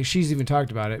she's even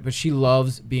talked about it. But she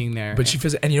loves being there. But she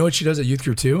feels, and you know what she does at youth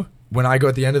group too? When I go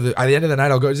at the end of the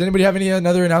night, I'll go, does anybody have any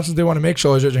other announcements they want to make?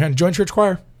 She'll always raise her hand. Join church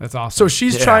choir. That's awesome. So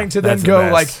she's trying to then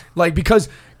go like because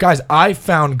guys, I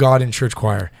found God in church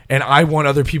choir, and I want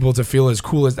other people to feel as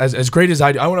cool as great as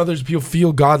I do. I want other people to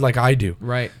feel God like I do.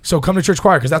 Right. So come to church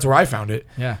choir because that's where I found it.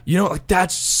 Yeah. You know, like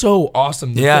that's so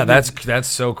awesome. Yeah, that's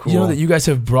so cool. You know that you guys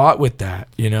have brought with that.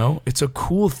 You know, it's a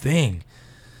cool thing.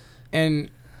 And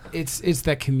it's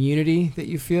that community that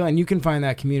you feel, and you can find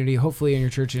that community hopefully in your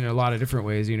church in a lot of different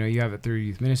ways. You know, you have it through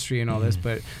youth ministry and all this,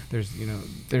 but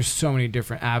there's so many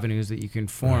different avenues that you can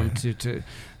form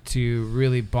to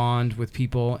really bond with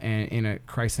people and in a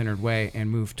Christ-centered way and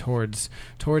move towards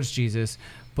Jesus.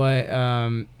 But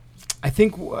I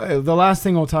think the last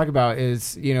thing we'll talk about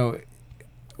is, you know,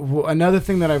 another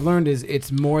thing that I've learned is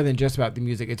it's more than just about the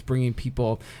music. It's bringing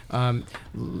people,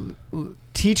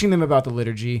 teaching them about the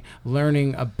liturgy,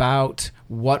 learning about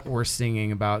what we're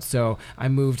singing about. So I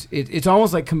moved. It's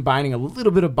almost like combining a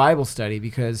little bit of Bible study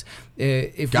because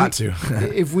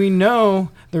if we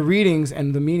know the readings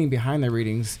and the meaning behind the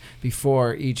readings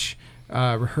before each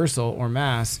rehearsal or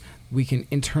mass, we can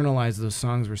internalize those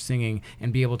songs we're singing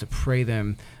and be able to pray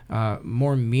them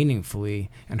more meaningfully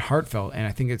and heartfelt. And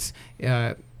I think it's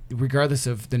regardless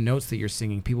of the notes that you're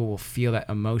singing, people will feel that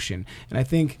emotion. And I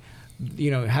think, you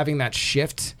know, having that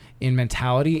shift in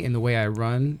mentality in the way I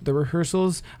run the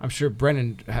rehearsals, I'm sure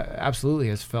Brendan absolutely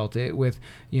has felt it with,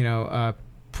 you know,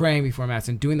 praying before Mass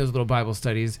and doing those little Bible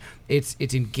studies. It's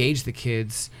engaged the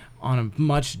kids on a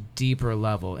much deeper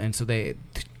level. And so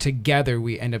together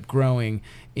we end up growing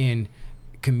in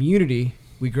community,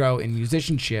 we grow in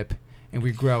musicianship, and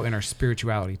we grow in our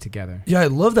spirituality together. Yeah, I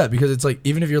love that because it's like,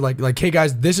 even if you're like, hey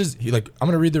guys, this is like, I'm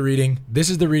going to read the reading. This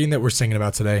is the reading that we're singing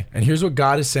about today. And here's what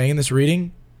God is saying in this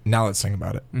reading. Now let's sing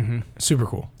about it. Mm-hmm. Super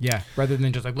cool. Yeah. Rather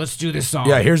than just like, let's do this song.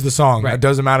 Yeah. Here's the song. Right. It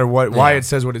doesn't matter why it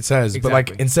says what it says, Exactly. but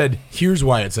like instead, here's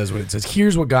why it says what it says.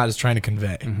 Here's what God is trying to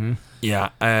convey. Mm-hmm.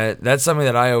 Yeah. That's something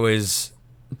that I always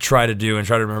try to do and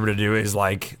try to remember to do is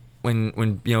like when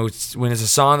you know, when it's a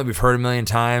song that we've heard a million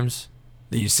times,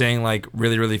 that you sing like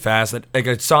really, really fast, that like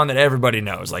a song that everybody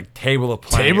knows, like Table of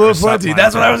Plenty. Table of Plenty.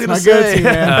 That's what I was going to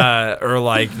say. Or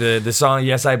like the song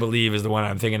Yes, I Believe is the one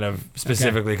I'm thinking of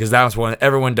specifically because that was one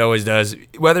everyone always does.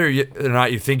 Whether or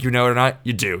not you think you know it or not,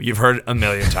 you do. You've heard it a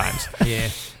million times. Yeah.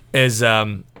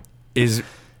 Is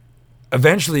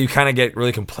eventually you kind of get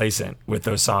really complacent with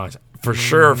those songs. For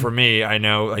sure, for me, I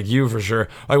know, like you for sure.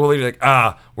 Like we'll be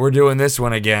like, we're doing this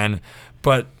one again.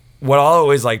 But what I'll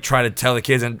always like try to tell the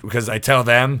kids, and because I tell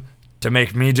them to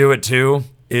make me do it too,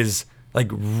 is like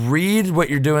read what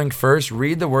you're doing first,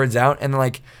 read the words out, and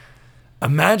like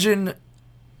imagine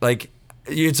like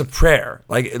it's a prayer,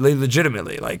 like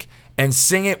legitimately, like, and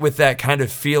sing it with that kind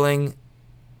of feeling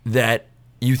that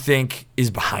you think is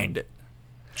behind it.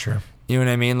 Sure. You know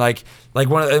what I mean? Like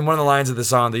one of the lines of the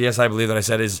song, the Yes, I Believe that I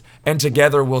said is, and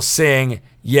together we'll sing,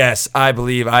 yes, I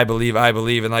believe, I believe, I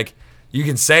believe. And like, you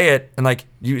can say it, and like,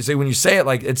 you say, when you say it,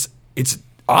 like, it's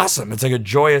awesome. It's like a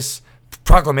joyous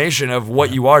proclamation of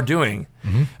what you are doing,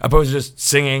 opposed to just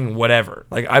singing whatever.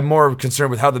 Like, I'm more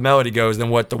concerned with how the melody goes than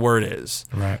what the word is.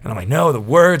 Right. And I'm like, no, the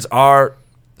words are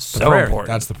so important.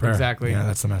 That's the prayer. Exactly. Yeah,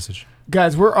 that's the message.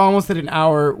 Guys, we're almost at an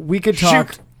hour. We could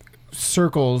talk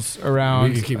circles around.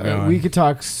 We could keep going. We could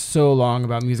talk so long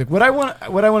about music. What I want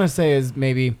to say is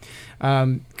maybe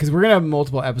because we're gonna have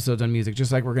multiple episodes on music,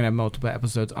 just like we're gonna have multiple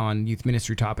episodes on youth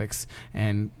ministry topics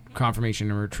and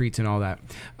confirmation and retreats and all that.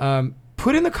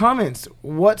 Put in the comments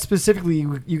what specifically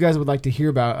you guys would like to hear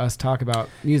about us talk about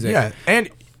music. Yeah, and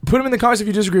put them in the comments if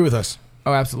you disagree with us.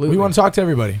 Oh, absolutely. We want to talk to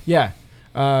everybody. Yeah,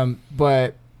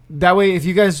 but that way, if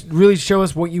you guys really show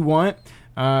us what you want,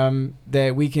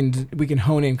 that we can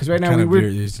hone in, because right now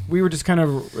we were just kind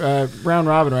of round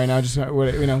robin right now, just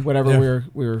whatever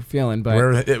we were feeling, but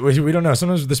we don't know.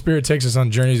 Sometimes the Spirit takes us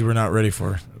on journeys we're not ready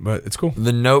for, but it's cool.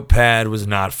 The notepad was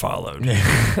not followed.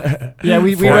 Yeah,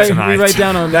 we write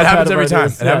down on that happens every time.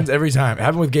 It happens every time. It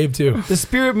happened with Gabe too. The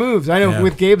Spirit moves. I know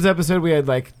with Gabe's episode we had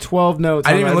like 12 notes.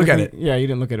 I didn't even look at it. Yeah, you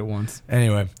didn't look at it once.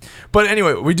 Anyway,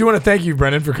 we do want to thank you,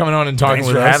 Brendan, for coming on and talking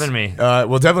with us. Thanks for having me.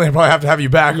 We'll definitely probably have to have you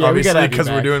back, obviously, because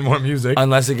we're doing more music.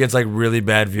 Unless it gets like really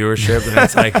bad viewership, and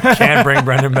it's like can't bring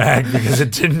Brendan back because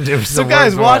it didn't do so. So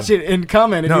guys, watch it and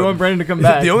comment if you want Brendan to come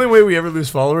back. The only way we ever lose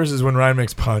followers is when Ryan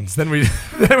makes puns. Then we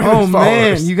lose man,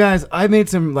 followers. you guys, I made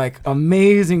some like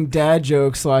amazing dad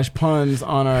jokes / puns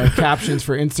on our captions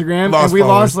for Instagram, and we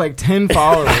lost like 10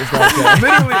 followers.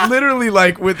 literally,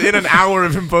 like within an hour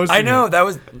of him posting. I know that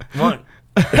was one.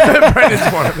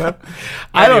 Brendan's one of them.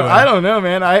 I Anyway. don't know,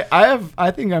 man.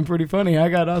 I think I'm pretty funny. I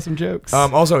got awesome jokes.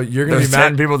 Also, you're gonna Those be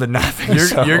 10 mad. people did not think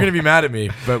so. You're gonna be mad at me,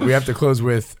 but we have to close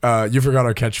with you forgot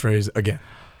our catchphrase again.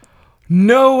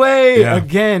 No way! Yeah.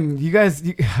 Again, you guys,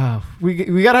 we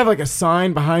gotta have like a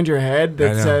sign behind your head I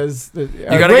that know. says that, You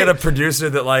gotta get a producer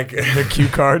that like The cue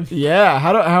card. Yeah,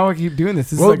 how do I keep doing this?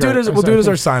 This is We'll like do our- it as our we'll do it as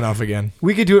thing. our sign off again.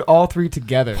 We could do it all three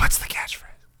together. what's the catchphrase?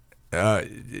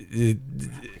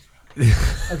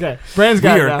 Okay, Brandon's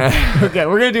got it Weird. now. Okay,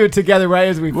 we're gonna do it together right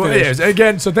as we Well, finish. yes.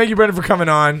 Again, so thank you, Brendan, for coming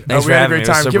on. Thanks We for had a having great me. It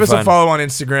was time. super Give us a fun. follow on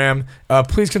Instagram.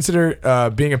 Please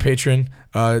consider being a patron.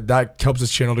 That helps this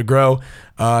channel to grow.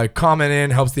 Comment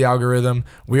in helps the algorithm.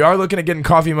 We are looking at getting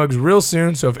coffee mugs real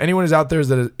soon. So if anyone is out there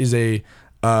that is a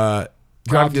graphic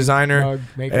Coffee designer mug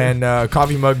maker. and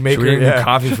coffee mug maker, Drinking yeah.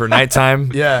 coffee for nighttime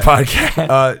Yeah.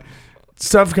 podcast.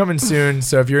 Stuff coming soon.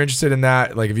 So if you're interested in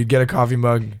that, like if you get a coffee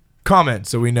mug, comment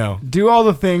so we know. Do all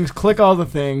the things, click all the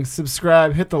things,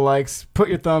 subscribe, hit the likes, put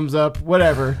your thumbs up,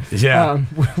 whatever. Yeah.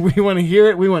 We want to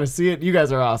hear it. We want to see it. You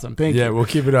guys are awesome. Thank Yeah, you. we'll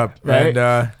keep it up. Right?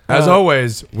 And as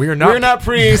always, We're not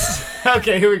priests.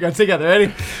 Okay, here we go. Together.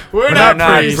 Ready? We're not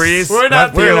not priests. priests. We're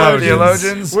not We're not theologians.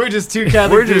 theologians. We're just two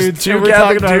Catholic We're just dudes. two and we're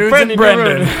Catholic talking about dudes and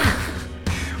Brendan.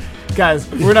 Guys,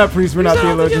 we're not priests. We're not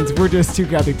theologians. We're just two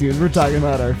Catholic dudes. We're talking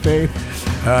about our faith.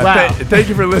 Wow. Thank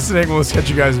you for listening. We'll catch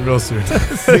you guys real soon.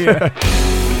 See ya.